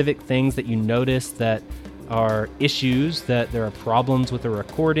specific things that you notice that are issues, that there are problems with the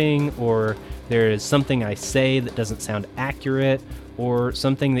recording, or there is something I say that doesn't sound accurate, or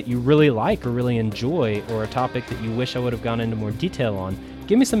something that you really like or really enjoy, or a topic that you wish I would have gone into more detail on,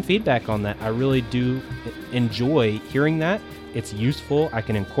 give me some feedback on that. I really do enjoy hearing that. It's useful. I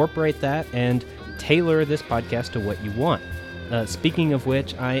can incorporate that and tailor this podcast to what you want. Speaking of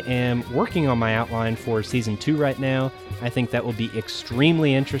which, I am working on my outline for Season 2 right now. I think that will be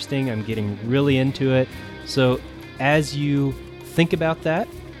extremely interesting. I'm getting really into it. So as you think about that,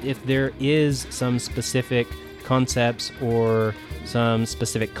 if there is some specific concepts or some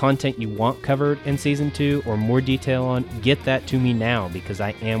specific content you want covered in Season 2 or more detail on, get that to me now, because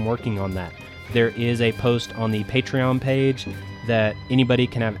I am working on that. There is a post on the Patreon page that anybody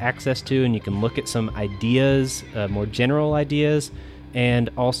can have access to, and you can look at some ideas, more general ideas, and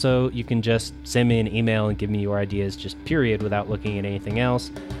also you can just send me an email and give me your ideas, just period, without looking at anything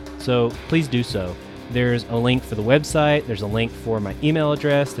else. So please do so. There's a link for the website, there's a link for my email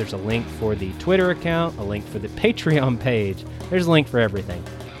address, there's a link for the Twitter account, a link for the Patreon page. There's a link for everything.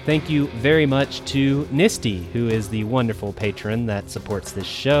 Thank you very much to Nisty, who is the wonderful patron that supports this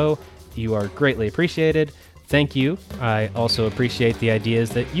show. You are greatly appreciated. Thank you. I also appreciate the ideas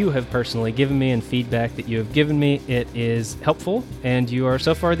that you have personally given me and feedback that you have given me. It is helpful, and you are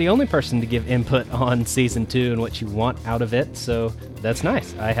so far the only person to give input on Season 2 and what you want out of it, so that's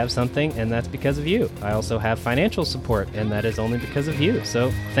nice. I have something, and that's because of you. I also have financial support, and that is only because of you, so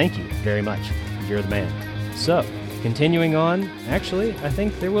thank you very much. You're the man. So, continuing on, actually, I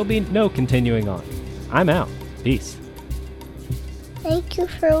think there will be no continuing on. I'm out. Peace. Thank you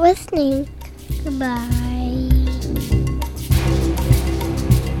for listening. Goodbye.